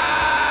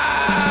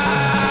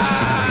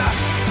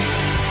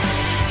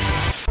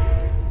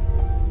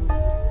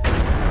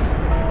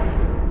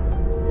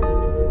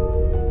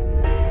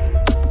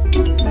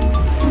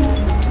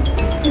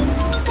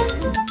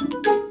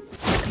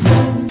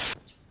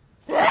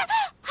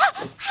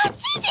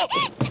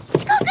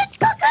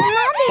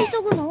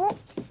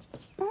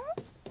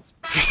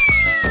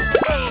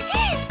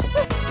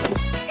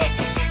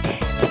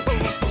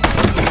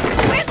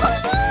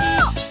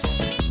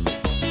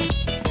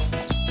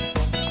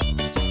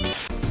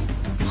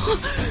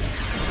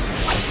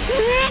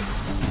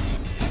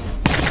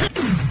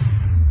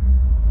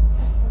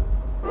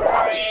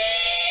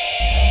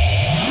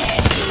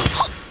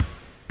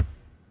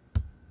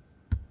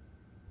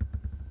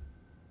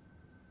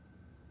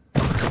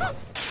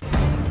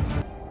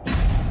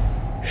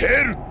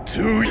 Hell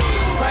to you.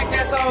 Crank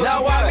that soul,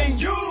 now I mean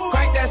you.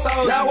 Crank that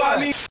soul, now I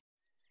mean.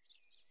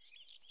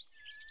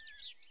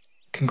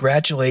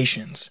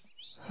 Congratulations.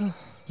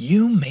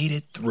 You made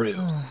it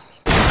through.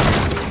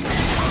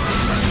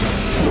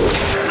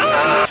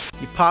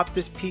 You pop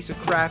this piece of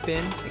crap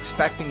in,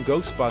 expecting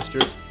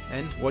Ghostbusters,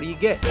 and what do you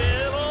get?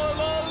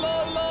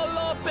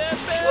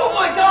 Oh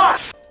my god!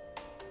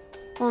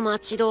 お待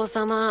ちどう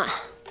さま。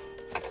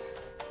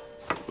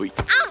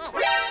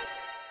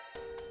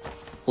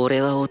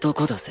俺は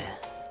男だぜ。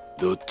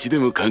どっちで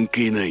も関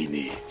係ない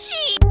ね。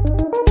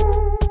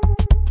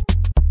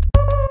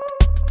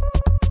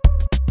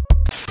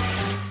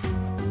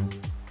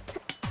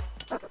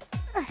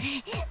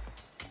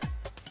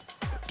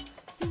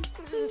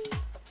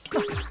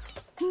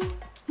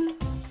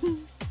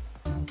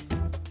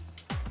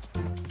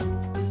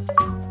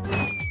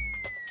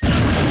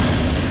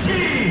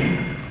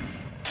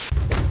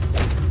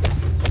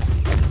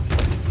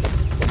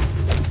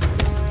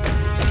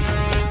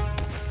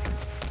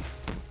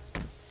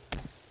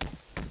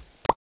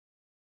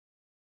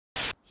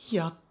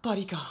やっぱ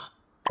りか。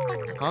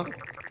は？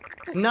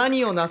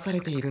何をなさ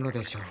れているの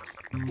でしょう。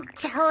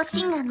邪王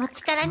神眼の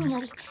力によ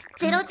り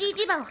ゼロ G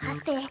磁場を発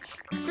生。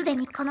すで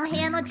にこの部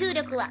屋の重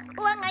力は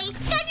我が一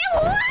家に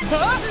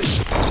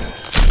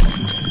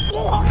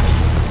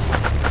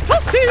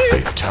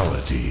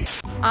Fatality.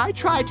 I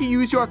tried to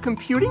use your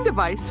computing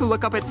device to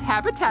look up its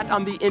habitat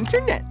on the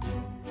internet,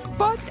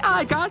 but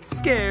I got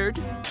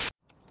scared.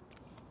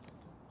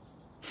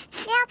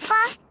 みゃこ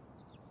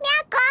みゃ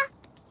こ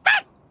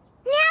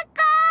みゃ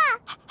こ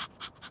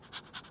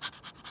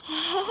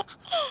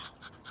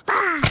バ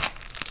ー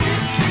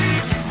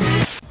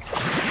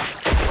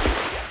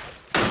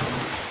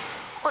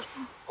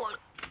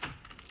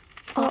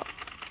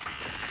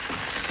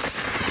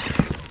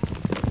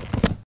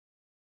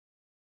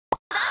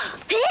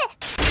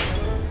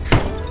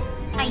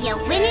Are you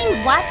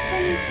winning,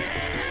 Watson?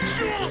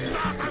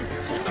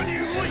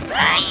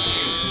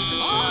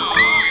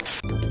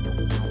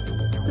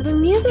 The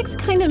music's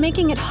kinda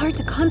making it hard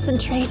to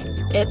concentrate.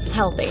 It's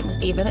helping,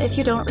 even if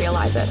you don't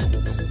realize it.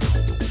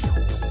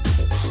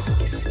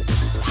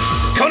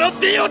 この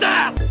ディオ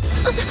だ!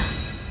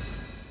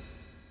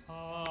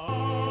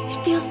 It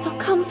feels so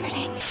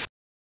comforting.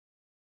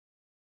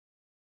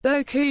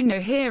 Boku no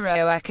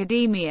Hero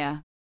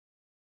Academia.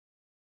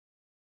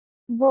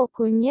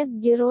 Боку нет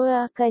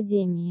героя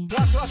Академии.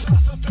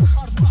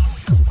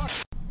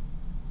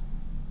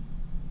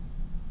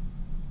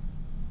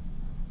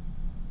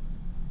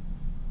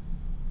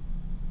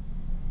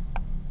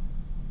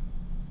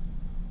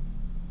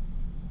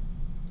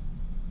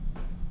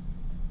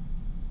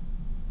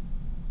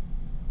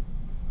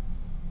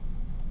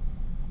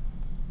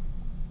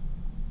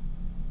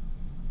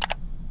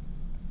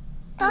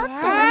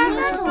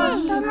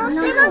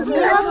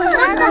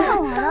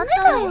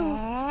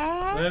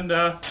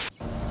 Linda.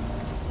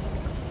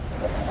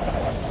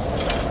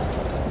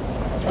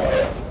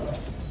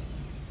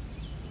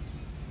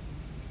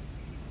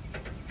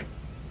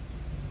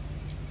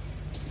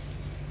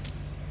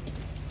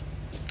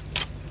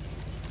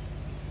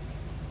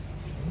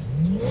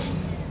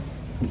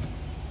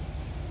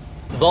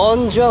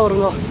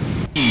 Buongiorno.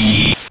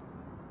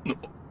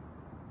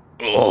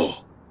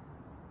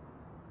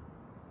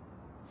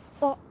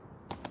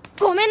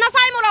 ごめんなさ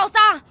い、モラオ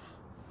さん。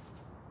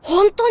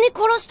本当に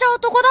殺しちゃう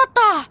男だっ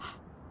た。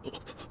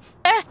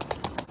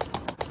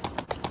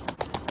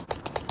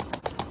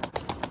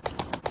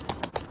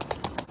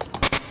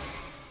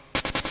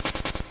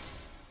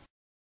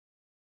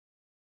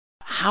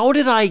How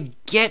did I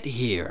get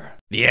here?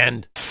 The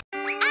end.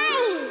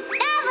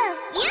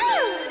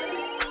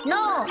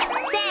 No,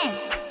 thank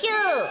you.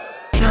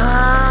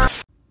 3,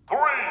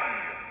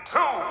 2,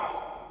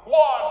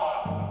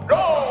 1, go!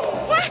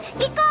 さあ、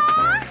行こ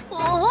う。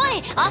お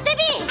い、アセビ。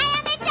あや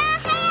めちゃん、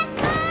早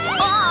く。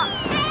あ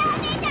や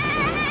めちゃん、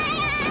早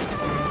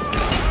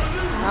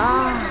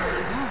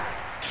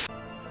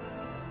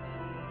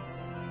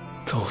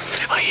く。どうす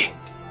ればいい？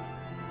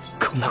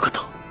こんなこ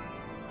と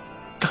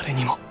誰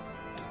にも。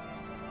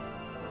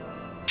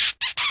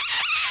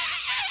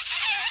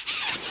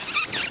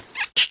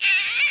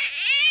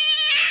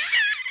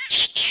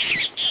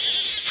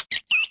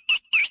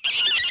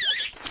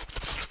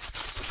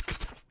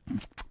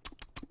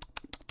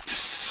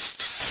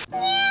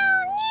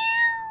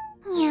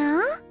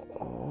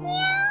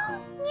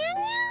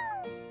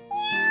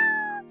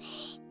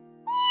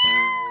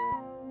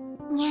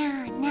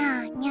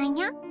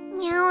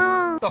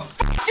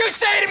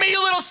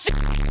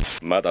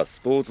まだ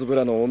スポーツブ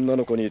ラの女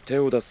の子に手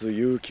を出す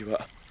勇気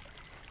は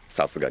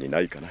さすがにな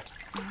いかな。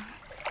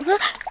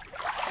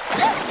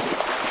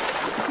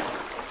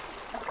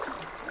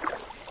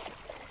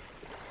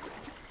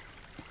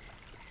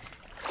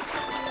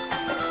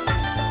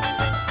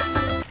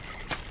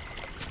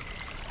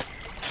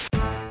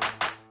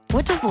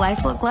What does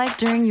life look like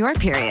during your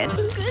period?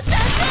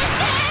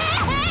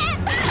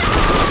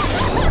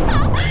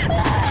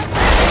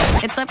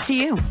 It's up to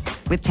you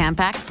with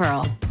Tampax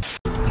Pearl.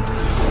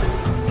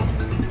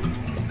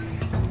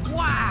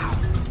 Wow!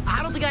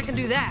 I don't think I can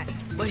do that,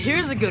 but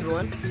here's a good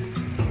one.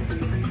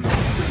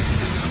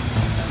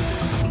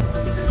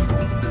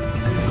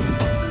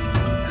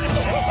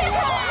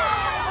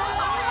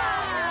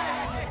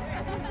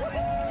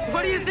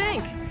 What do you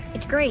think?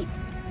 It's great.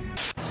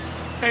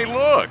 Hey,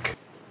 look!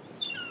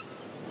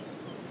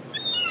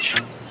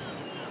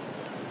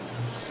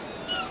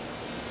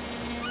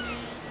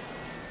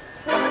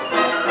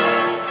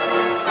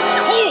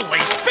 Holy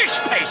fish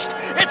paste!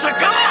 It's a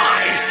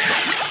guy!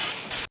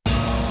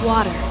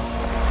 Water.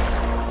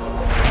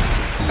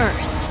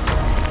 Earth.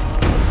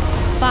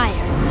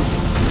 Fire.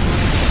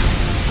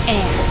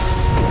 Air.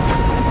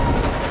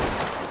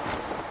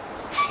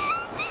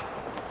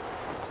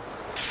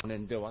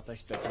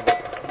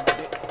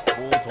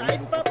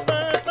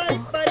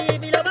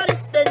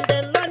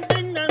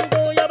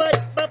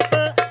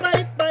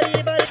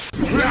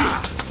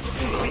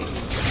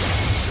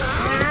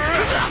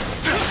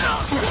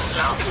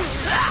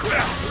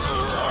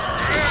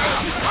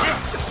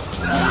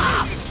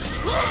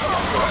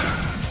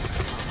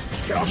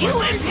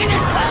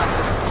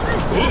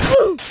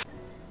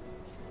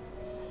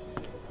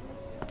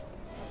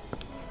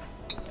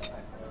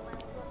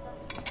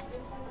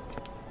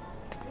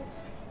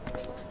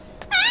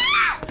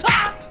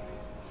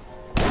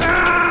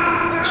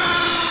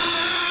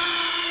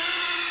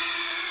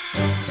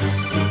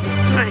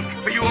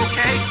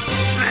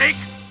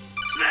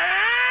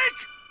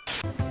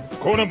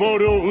 このボー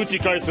ルを打ち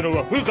返すの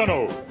は不可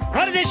能。こ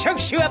れで触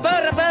手は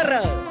バラバ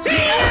ラ。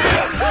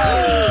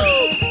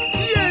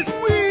Yes,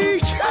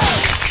 we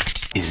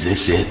Is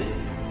this it?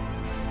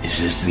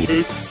 Is this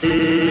the...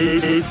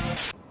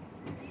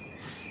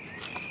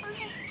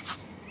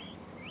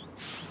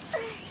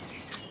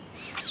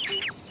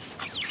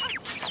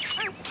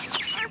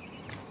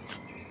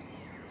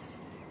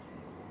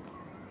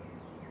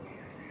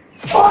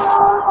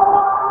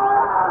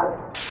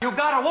 You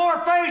got a war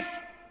face?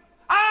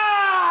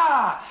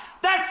 Ah!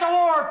 That's a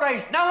war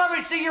face! Now let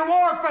me see your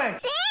war face!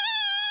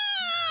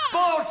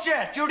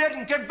 Bullshit! You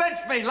didn't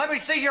convince me! Let me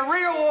see your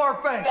real war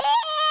face!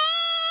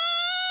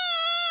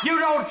 You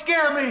don't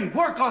scare me!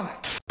 Work on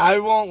it! I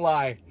won't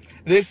lie.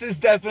 This is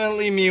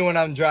definitely me when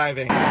I'm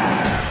driving.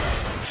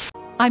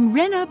 I'm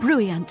Rena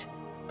Bruyant.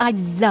 I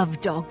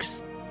love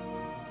dogs.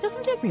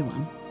 Doesn't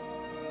everyone?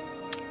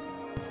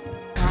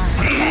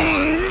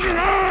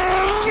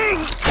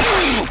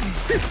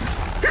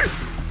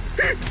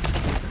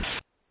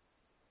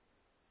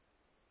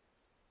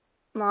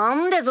な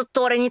んでずっ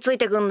と俺につい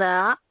てくんだ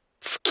よ、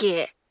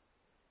月。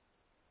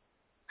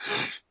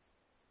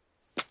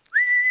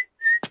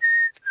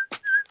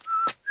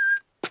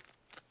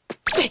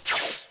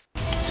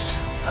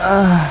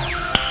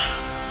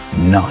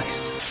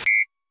Nice.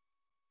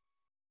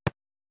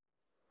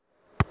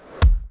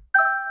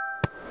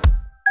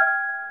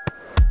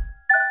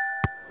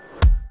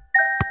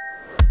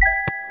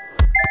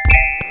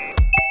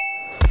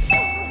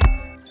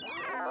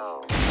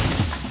 Oh,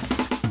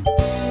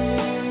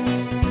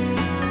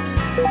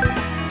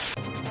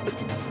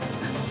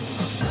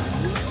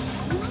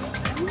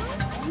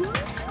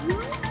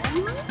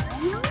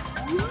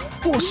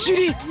 お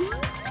尻。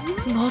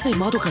なぜ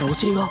窓からお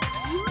尻が。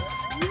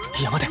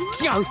いや待て、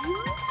違う。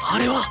あ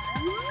れは。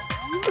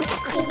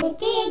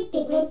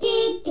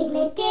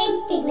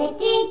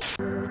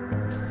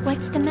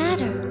What's the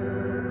matter?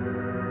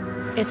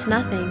 It's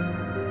nothing.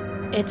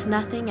 It's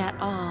nothing at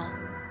all.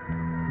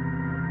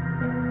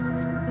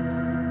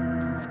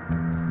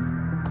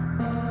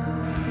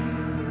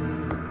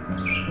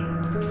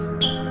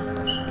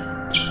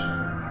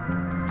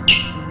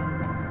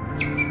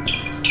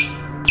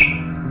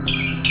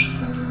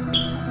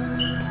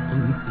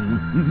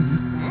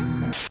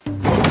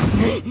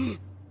 Mm-hmm.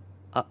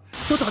 あ、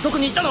トトはどこ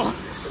に行ったの？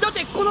だっ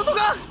てこの戸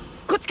が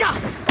こっちか。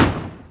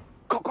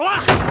ここ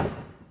は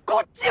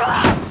こっち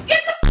は。Get the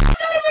f out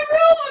of my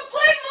room and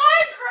play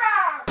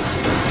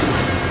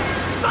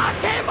Minecraft! 化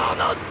け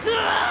物だ。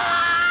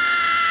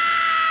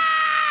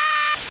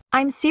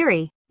I'm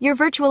Siri, your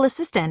virtual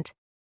assistant.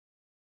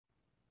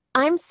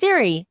 I'm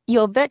Siri,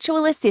 your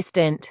virtual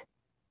assistant.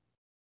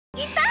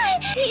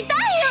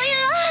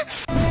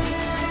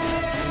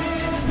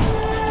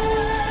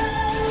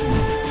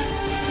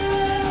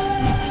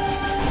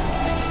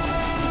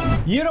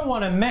 You don't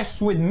want to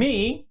mess with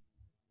me,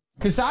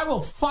 cause I will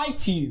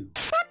fight you.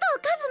 佐藤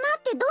和馬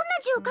ってどんな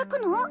字を書く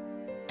の？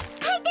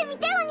書いてみ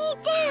てお兄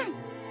ち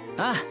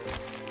ゃん。ああ、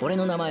俺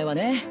の名前は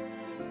ね。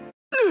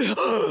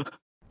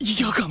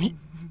ヤ神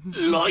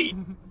ライ。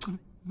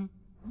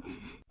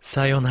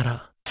さよな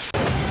ら。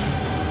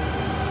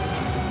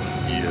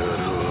やろ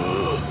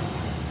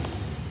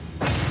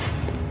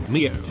う。両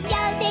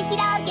手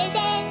広げて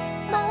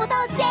戻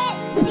せ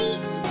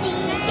しよう。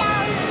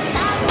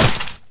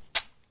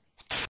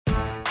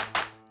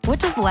 What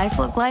does life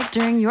look like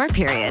during your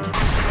period?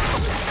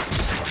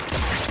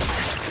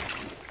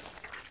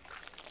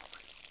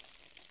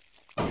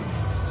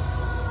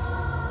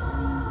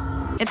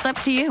 It's up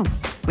to you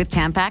with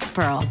Tampax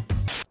Pearl.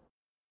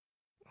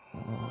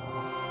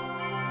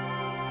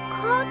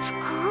 ガーツか？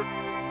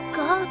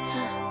ガーツ。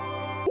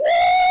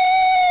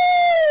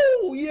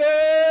Woo!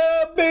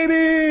 Yeah,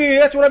 baby!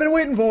 That's what I've been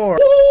waiting for!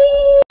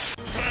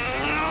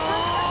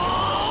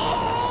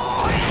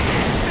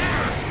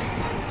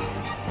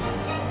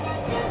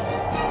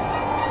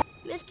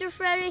 Mr.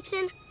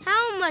 Fredrickson,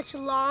 how much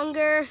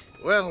longer?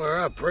 Well, we're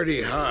up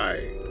pretty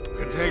high.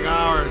 Could take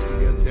hours to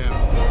get down.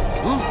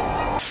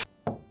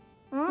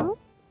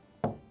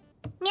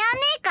 ミャネ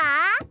か？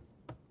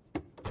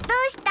ど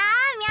うした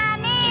ミャ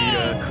ネ？キラ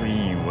ークイ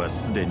ーンは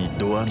すでに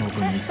ドアノ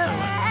ブに触っ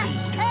てい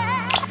る。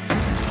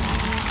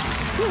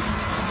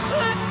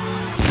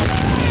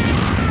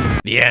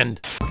The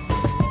end. そ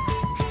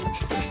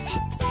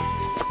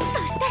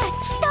したらき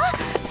っと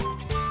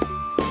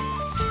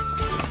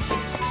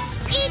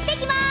行って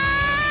きまー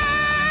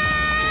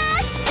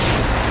す。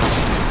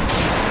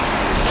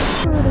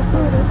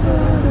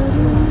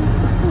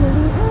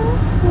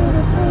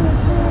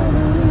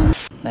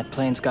That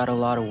plane's got a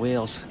lot of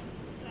wheels.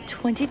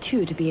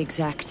 22 to be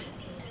exact.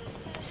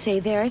 Say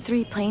there are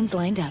 3 planes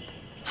lined up.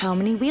 How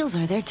many wheels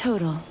are there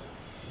total?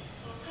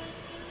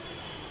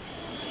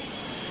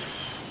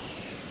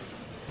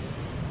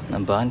 A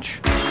bunch.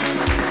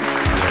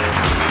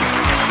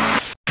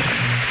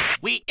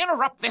 We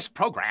interrupt this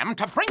program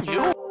to bring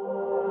you.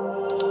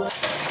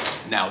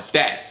 Now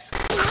that's.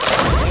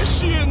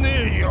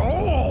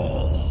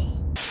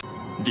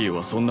 リー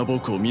はそんな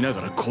僕を見な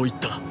がらこう言っ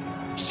た。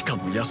しか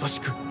も優し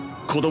く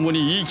子供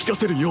に言い聞か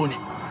せるように。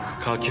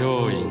歌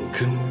教員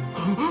くん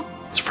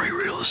It's free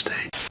real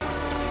estate.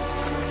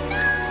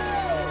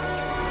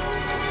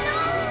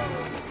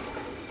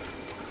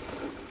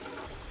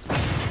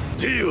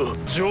 Deal,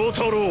 丈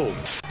太郎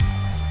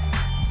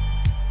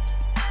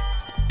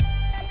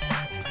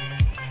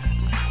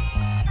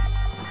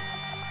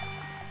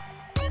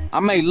I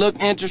may look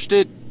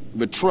interested,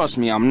 but trust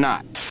me, I'm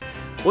not.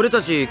 俺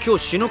たち今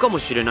日死ぬかも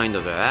しれないん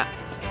だぜ。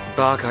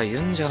バカ言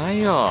うんじゃな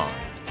いよ。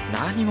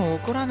何も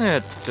起こらねえ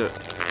っ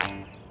て。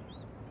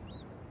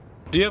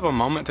Do you have a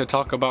moment to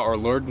talk about our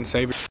Lord and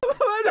Savior?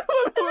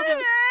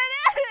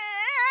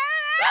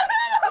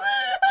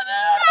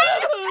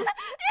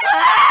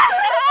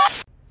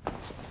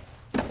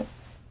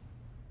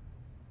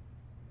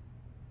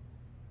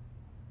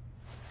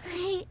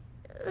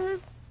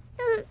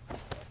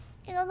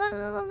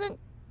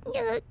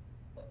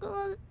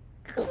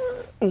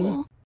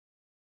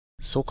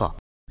 Soka.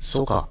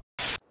 Soka.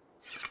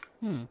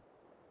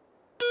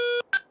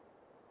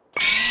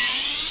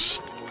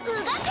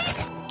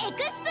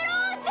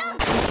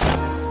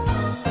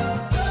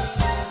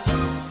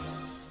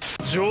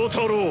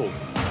 Jotaro!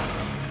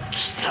 貴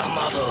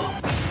様だ。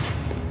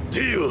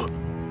ディオ。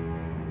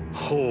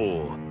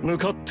ほう、向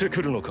かって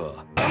くるの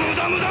か。ダム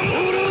ダムダム。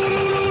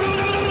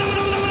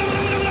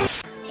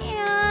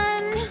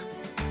Man,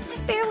 I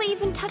barely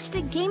even touched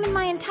a game in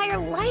my entire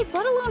life,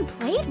 let alone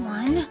played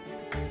one.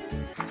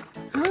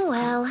 Oh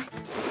well,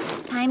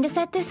 time to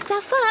set this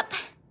stuff up.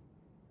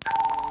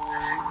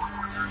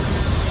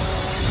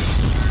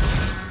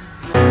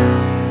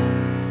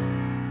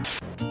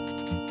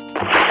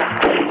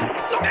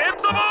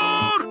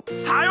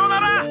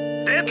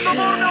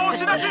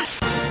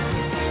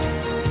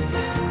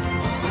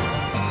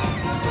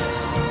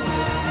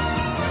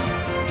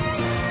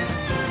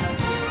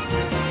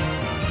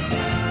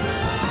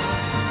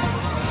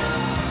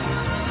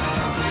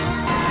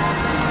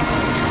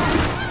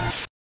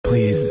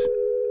 Please,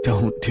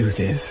 don't do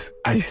this.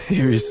 I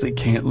seriously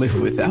can't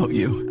live without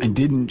you. I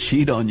didn't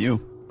cheat on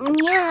you.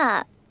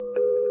 Yeah.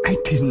 I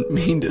didn't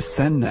mean to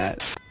send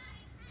that.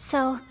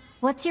 So,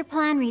 what's your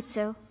plan,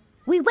 Ritsu?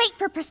 We wait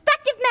for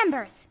prospective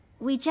members!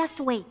 We just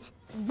wait.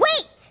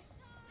 Wait!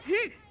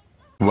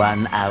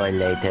 1 hour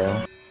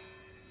later.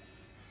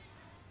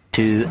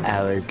 2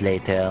 hours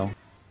later.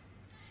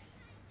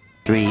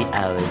 3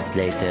 hours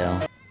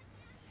later.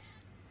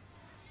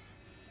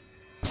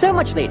 So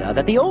much later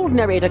that the old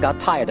narrator got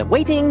tired of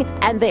waiting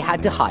and they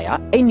had to hire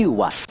a new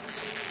one.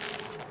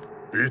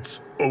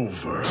 It's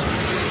over.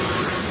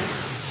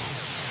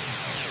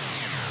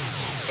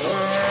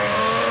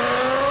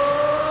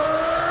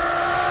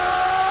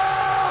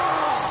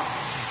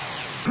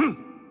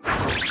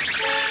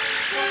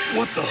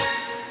 What the?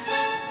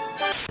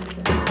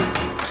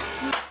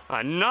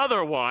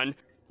 Another one?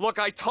 Look,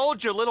 I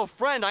told your little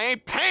friend I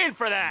ain't paying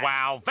for that!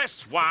 Well,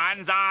 this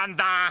one's on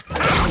the...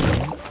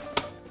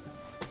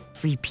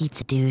 Free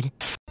pizza, dude.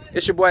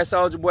 It's your boy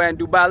Soldier Boy in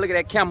Dubai. Look at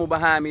that camel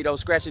behind me though,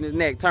 scratching his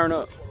neck. Turn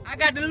up. I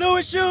got the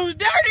Louis shoes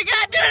dirty,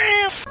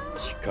 goddamn!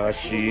 しか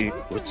し、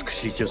美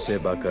しい女性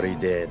ばかり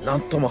で、な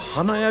んとも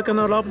華やか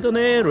なラブだ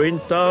ね、レン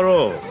タ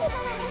ロウ。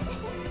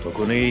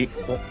特に、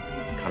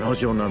彼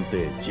女なん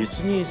て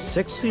実に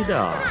セクシー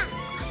だ。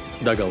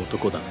だが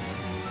男だ。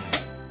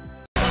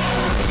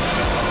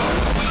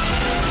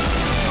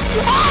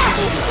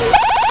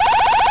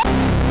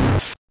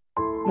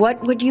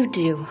What would you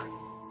do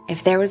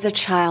if there was a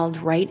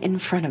child right in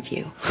front of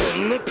you?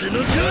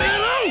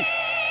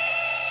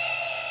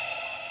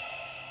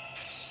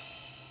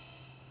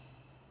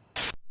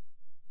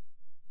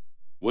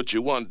 What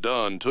you want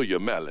done to your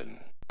melon?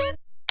 Oh,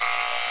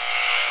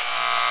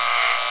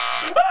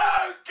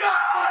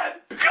 God!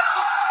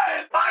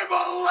 God! I'm a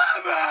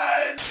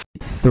lemon!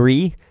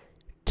 3,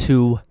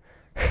 2,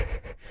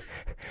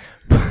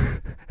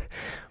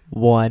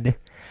 1.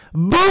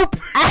 Boop!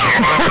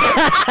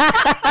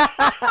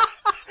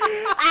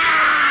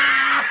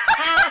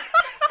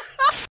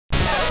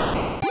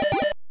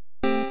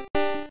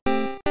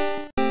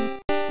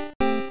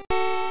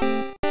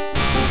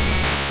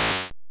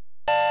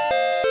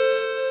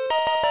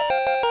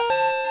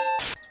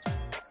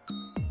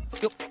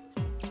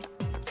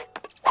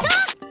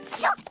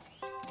 So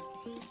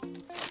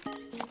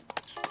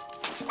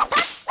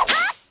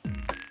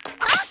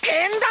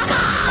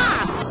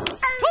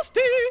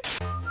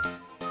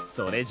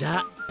それじゃ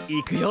あ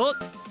行くよ。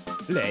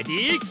レデ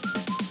ィーゴ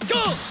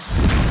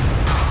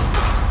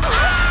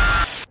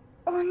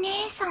ー。お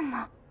姉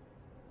様。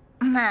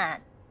まあ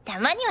た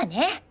まには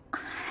ね。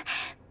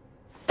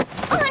お姉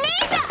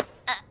さ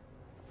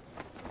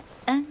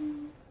ん。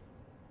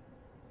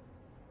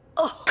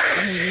ク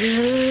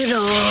ロ。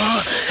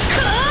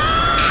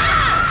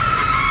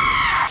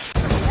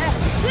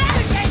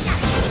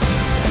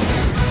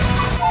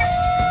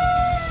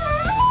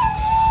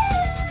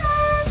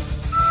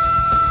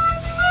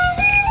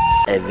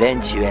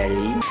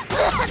Eventually.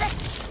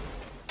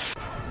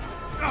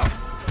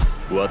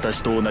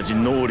 私と同じ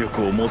能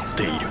力を持っ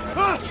ている。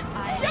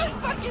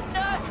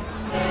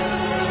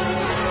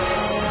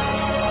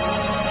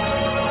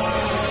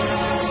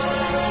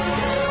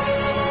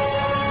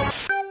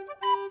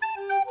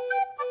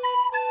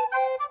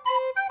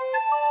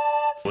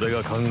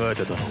が考え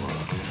てたのは、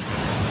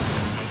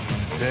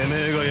て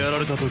めえがやら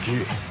れた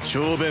時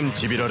小便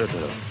ちびられた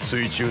ら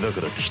水中だ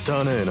から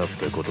汚ねえなっ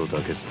てこと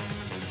だけさ。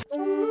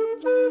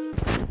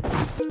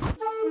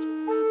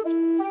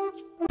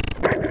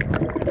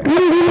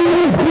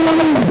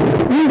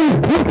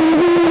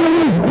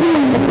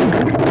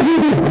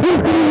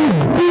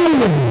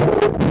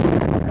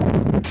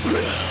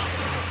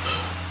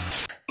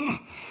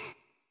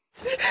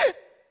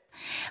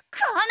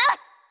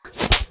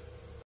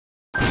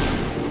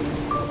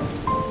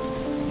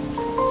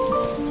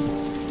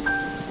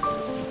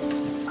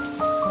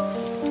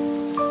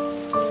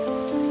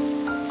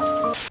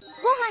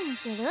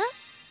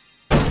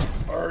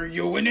Are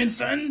you winning,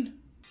 son?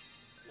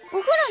 お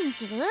風呂に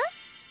する？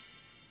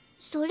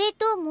それ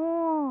と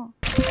も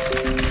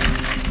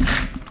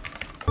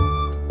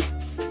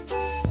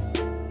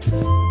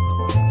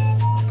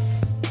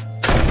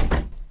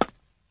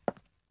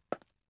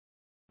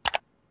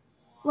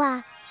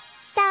わ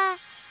た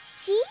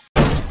し？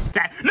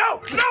 No!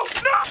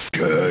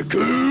 Kakarot!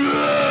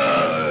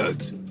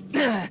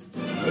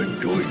 I'm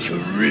going to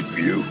rip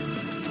you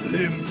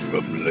limb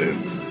from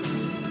limb,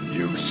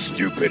 you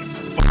stupid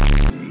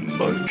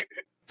monk.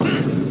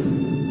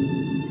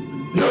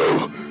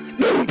 No,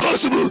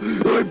 impossible!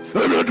 I'm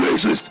not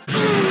racist!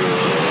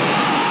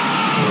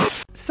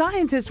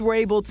 Scientists were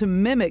able to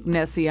mimic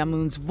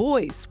Nessiamun's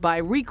voice by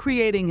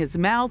recreating his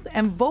mouth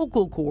and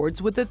vocal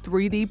cords with a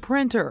 3D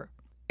printer.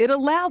 It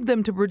allowed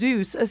them to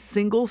produce a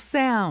single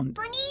sound.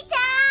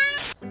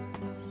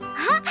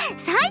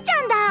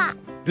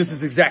 This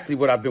is exactly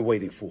what I've been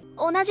waiting for.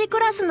 同じク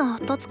ラスの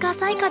戸塚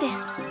彩花で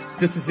す。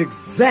 This is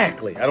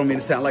exactly, I don't mean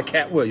to sound like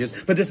Cat Williams,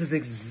 but this is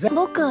exactly.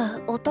 僕、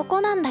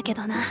男なんだけ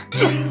どな。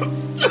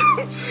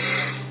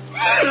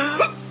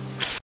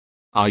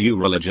Are you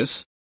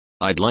religious?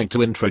 I'd like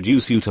to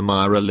introduce you to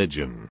my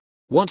religion.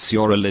 What's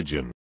your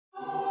religion?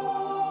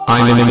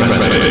 I'm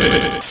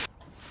interested.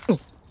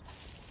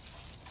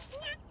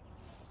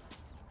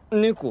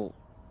 猫、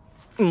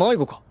迷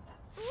子か。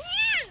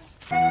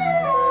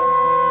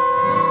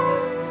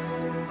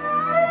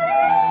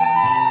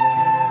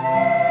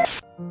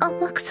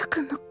天草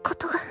くんのこ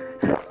とが。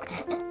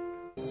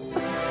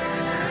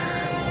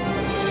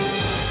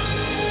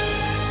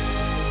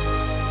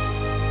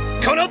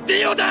この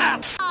ディオだ。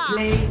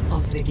Play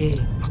of the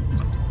game.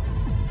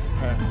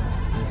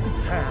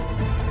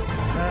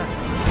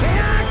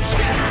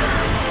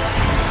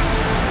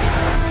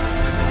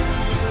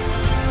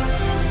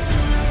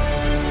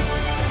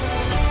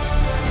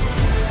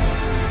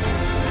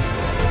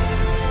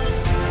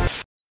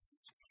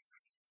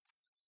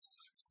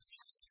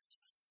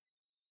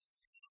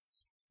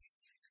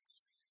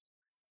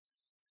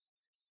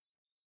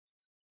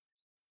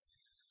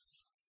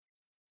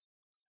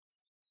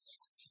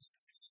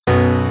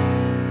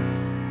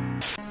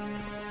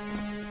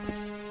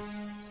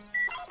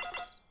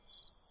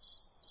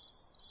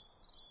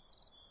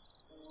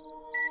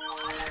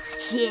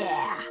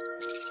 Yeah.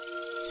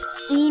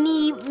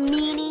 Eeny,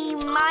 meeny,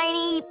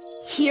 miny.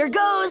 Here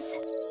goes.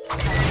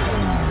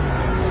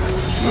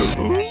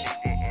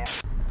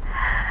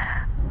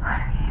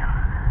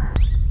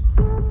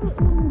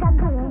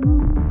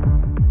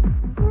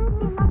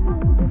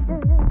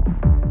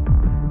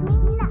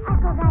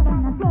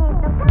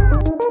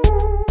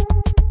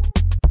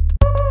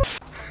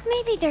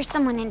 Maybe there's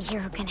someone in here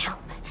who can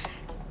help.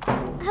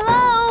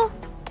 Hello?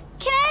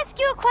 Can I ask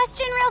you a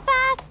question real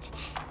fast?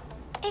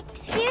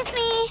 Excuse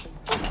me,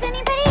 is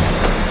anybody?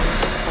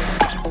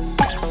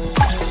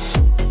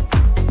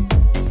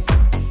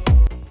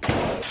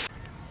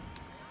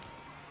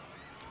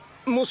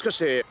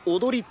 Moshikashite,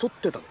 踊り取っ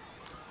てたの？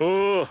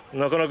おお、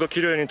なかなか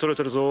綺麗に撮れ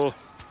てるぞ。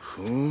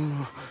ふ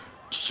ん、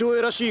父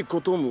親らしい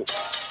ことも。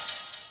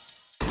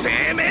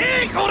てめ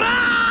えこ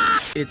ら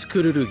！It's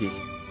Kururugi.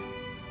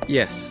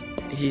 Yes,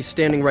 he's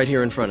standing right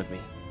here in front of me.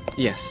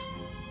 Yes.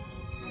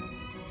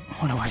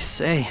 What do I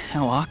say?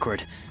 How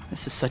awkward.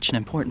 This is such an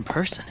important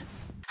person.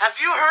 Have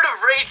you heard of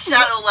Raid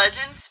Shadow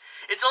Legends?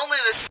 It's only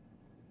this. This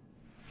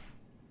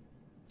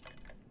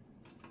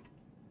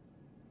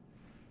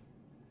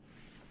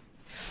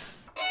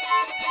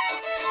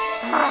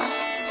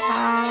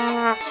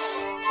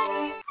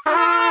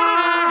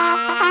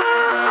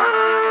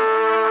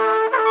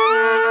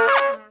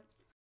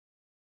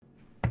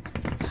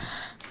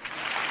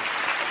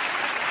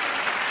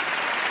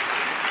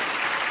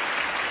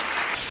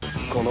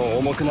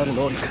重くなる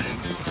能力、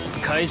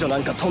解除な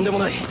んかとんでも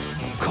ない。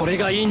これ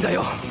がいいんだ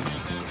よ。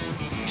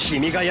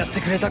君がやっ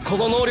てくれたこ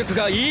の能力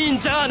がいいん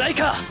じゃない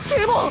か。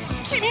でも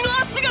君の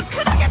足が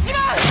砕けち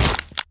まう。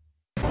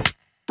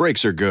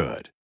Breaks are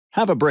good.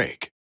 Have a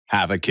break.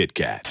 Have a Kit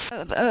Kat.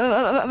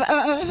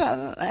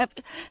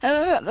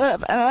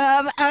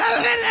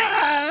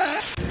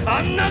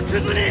 あんなク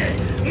ズに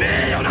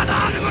名誉など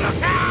あるものか。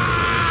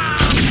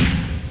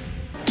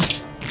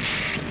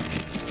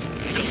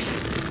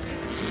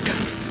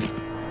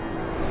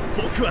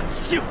僕は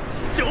父を、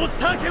ジョース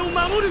ター家を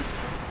守る。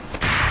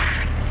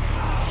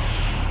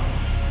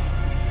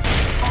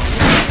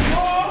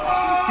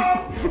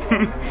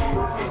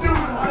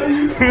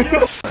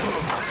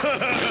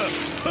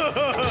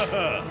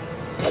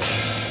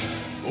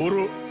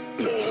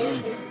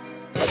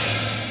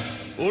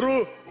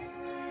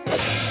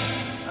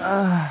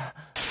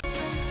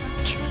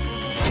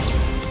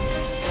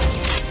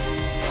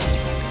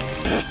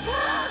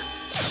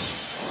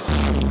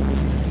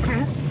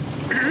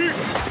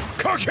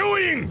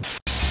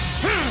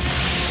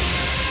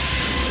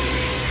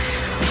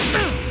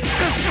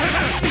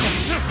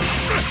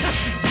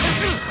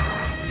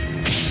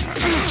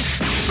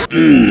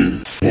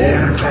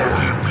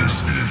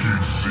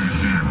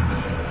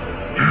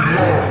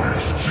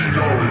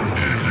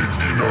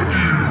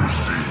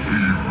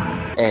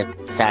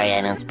Sorry,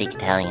 I don't speak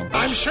Italian.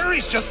 I'm sure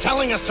he's just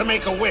telling us to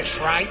make a wish,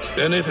 right?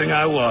 Anything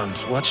I want.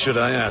 What should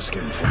I ask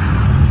him for?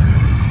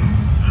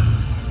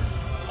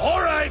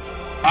 All right.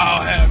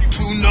 I'll have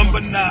 2 number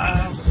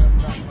 9s,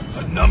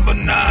 a number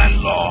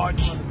 9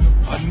 large,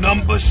 a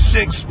number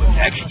 6 with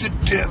extra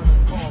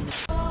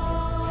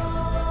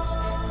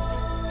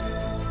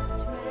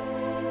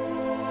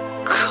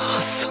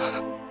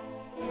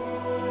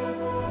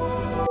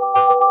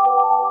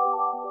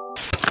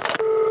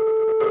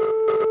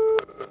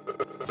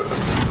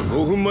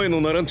分前の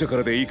ナランチャか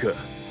らでいいか？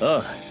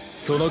ああ、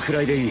そのく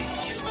らいでいい。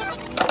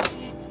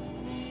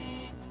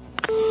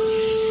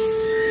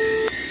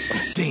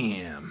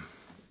Damn.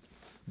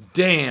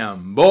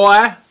 Damn,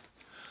 boy.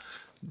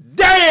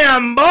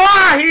 Damn, boy,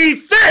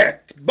 he's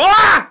thick. Boy,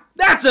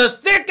 that's a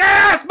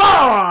thick-ass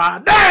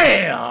boy.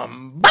 Damn.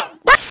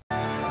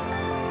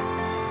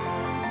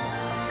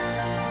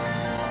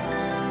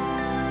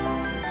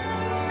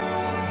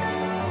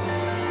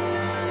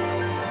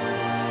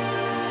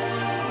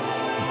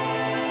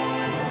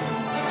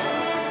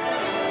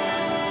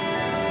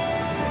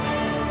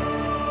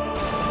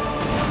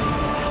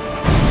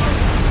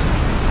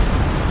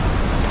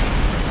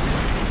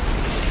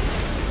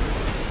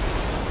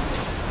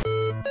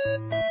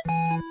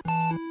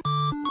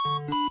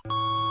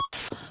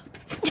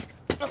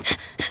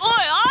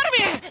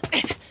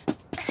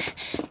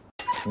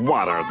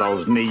 What are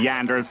those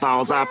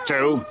Neanderthals up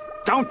to?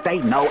 Don't they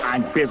know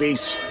I'm busy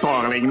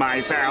spoiling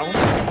myself?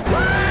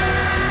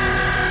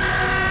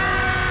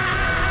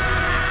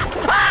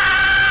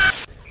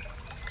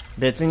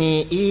 別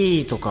に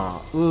いいと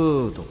かう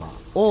ーとか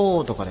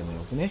おーとかでも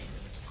よくね。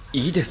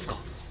いいですか？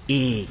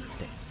いいっ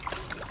て。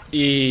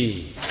い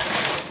い。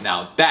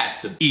Now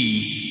that's a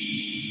E.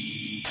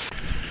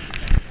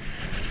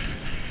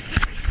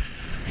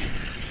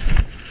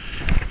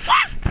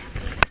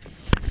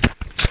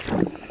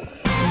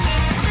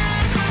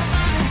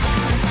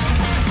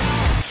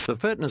 The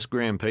Fitness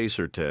Gram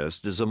Pacer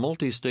test is a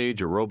multi-stage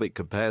aerobic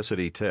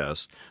capacity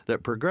test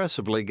that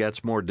progressively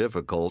gets more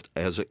difficult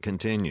as it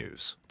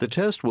continues. The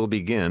test will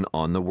begin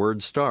on the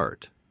word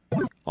start.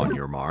 On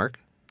your mark,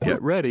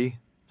 get ready,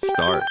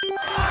 start.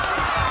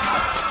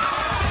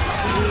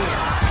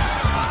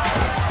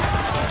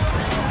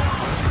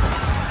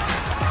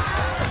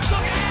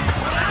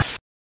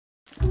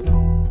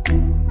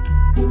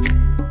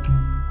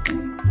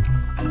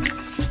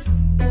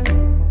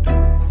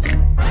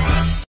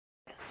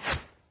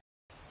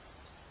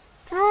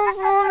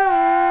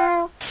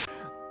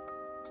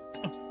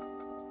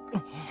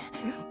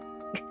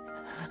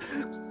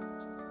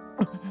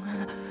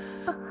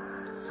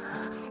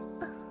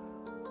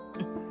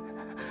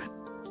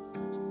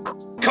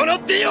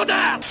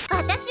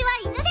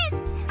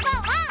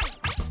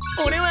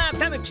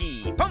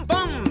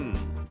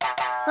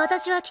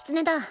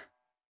 Kitzune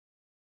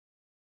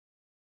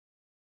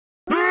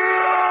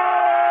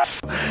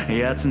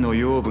奴の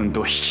養分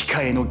と引き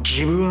換えの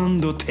ギブアン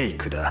ドテイ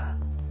クだ。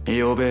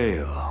呼べ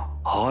よ。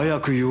早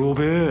く呼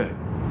べ。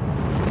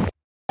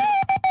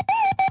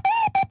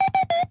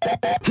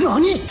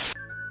何？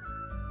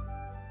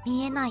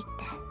見えないって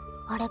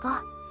あれ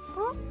が？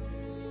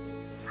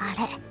あ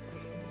れ。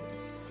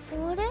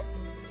あれ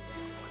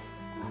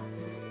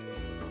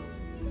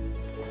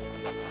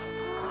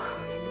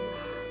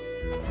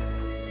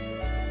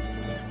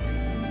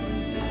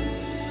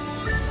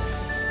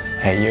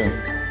？Hey, you.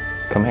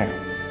 Come here.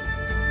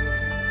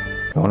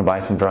 You want to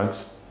buy some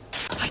drugs?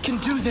 I can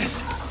do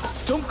this.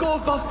 Don't go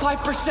above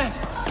 5%.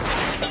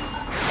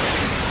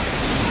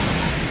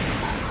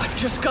 I've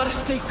just got to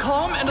stay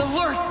calm and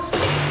alert.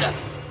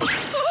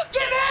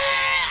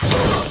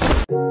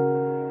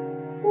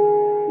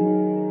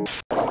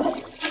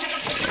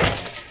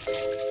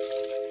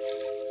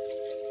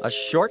 A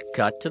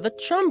shortcut to the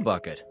chum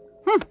bucket.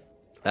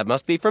 That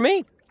must be for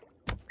me.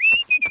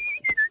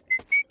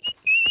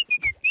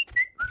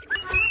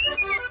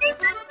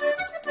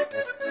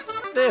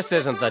 This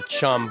isn't the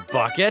chum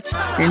bucket.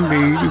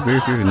 Indeed,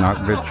 this is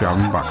not the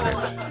chum bucket.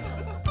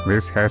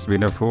 This has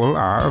been a full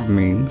hour of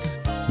memes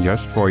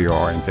just for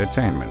your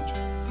entertainment.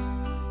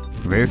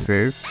 This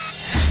is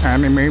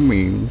Anime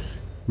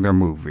Memes, the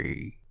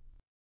movie.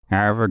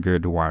 Have a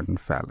good one,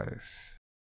 fellas.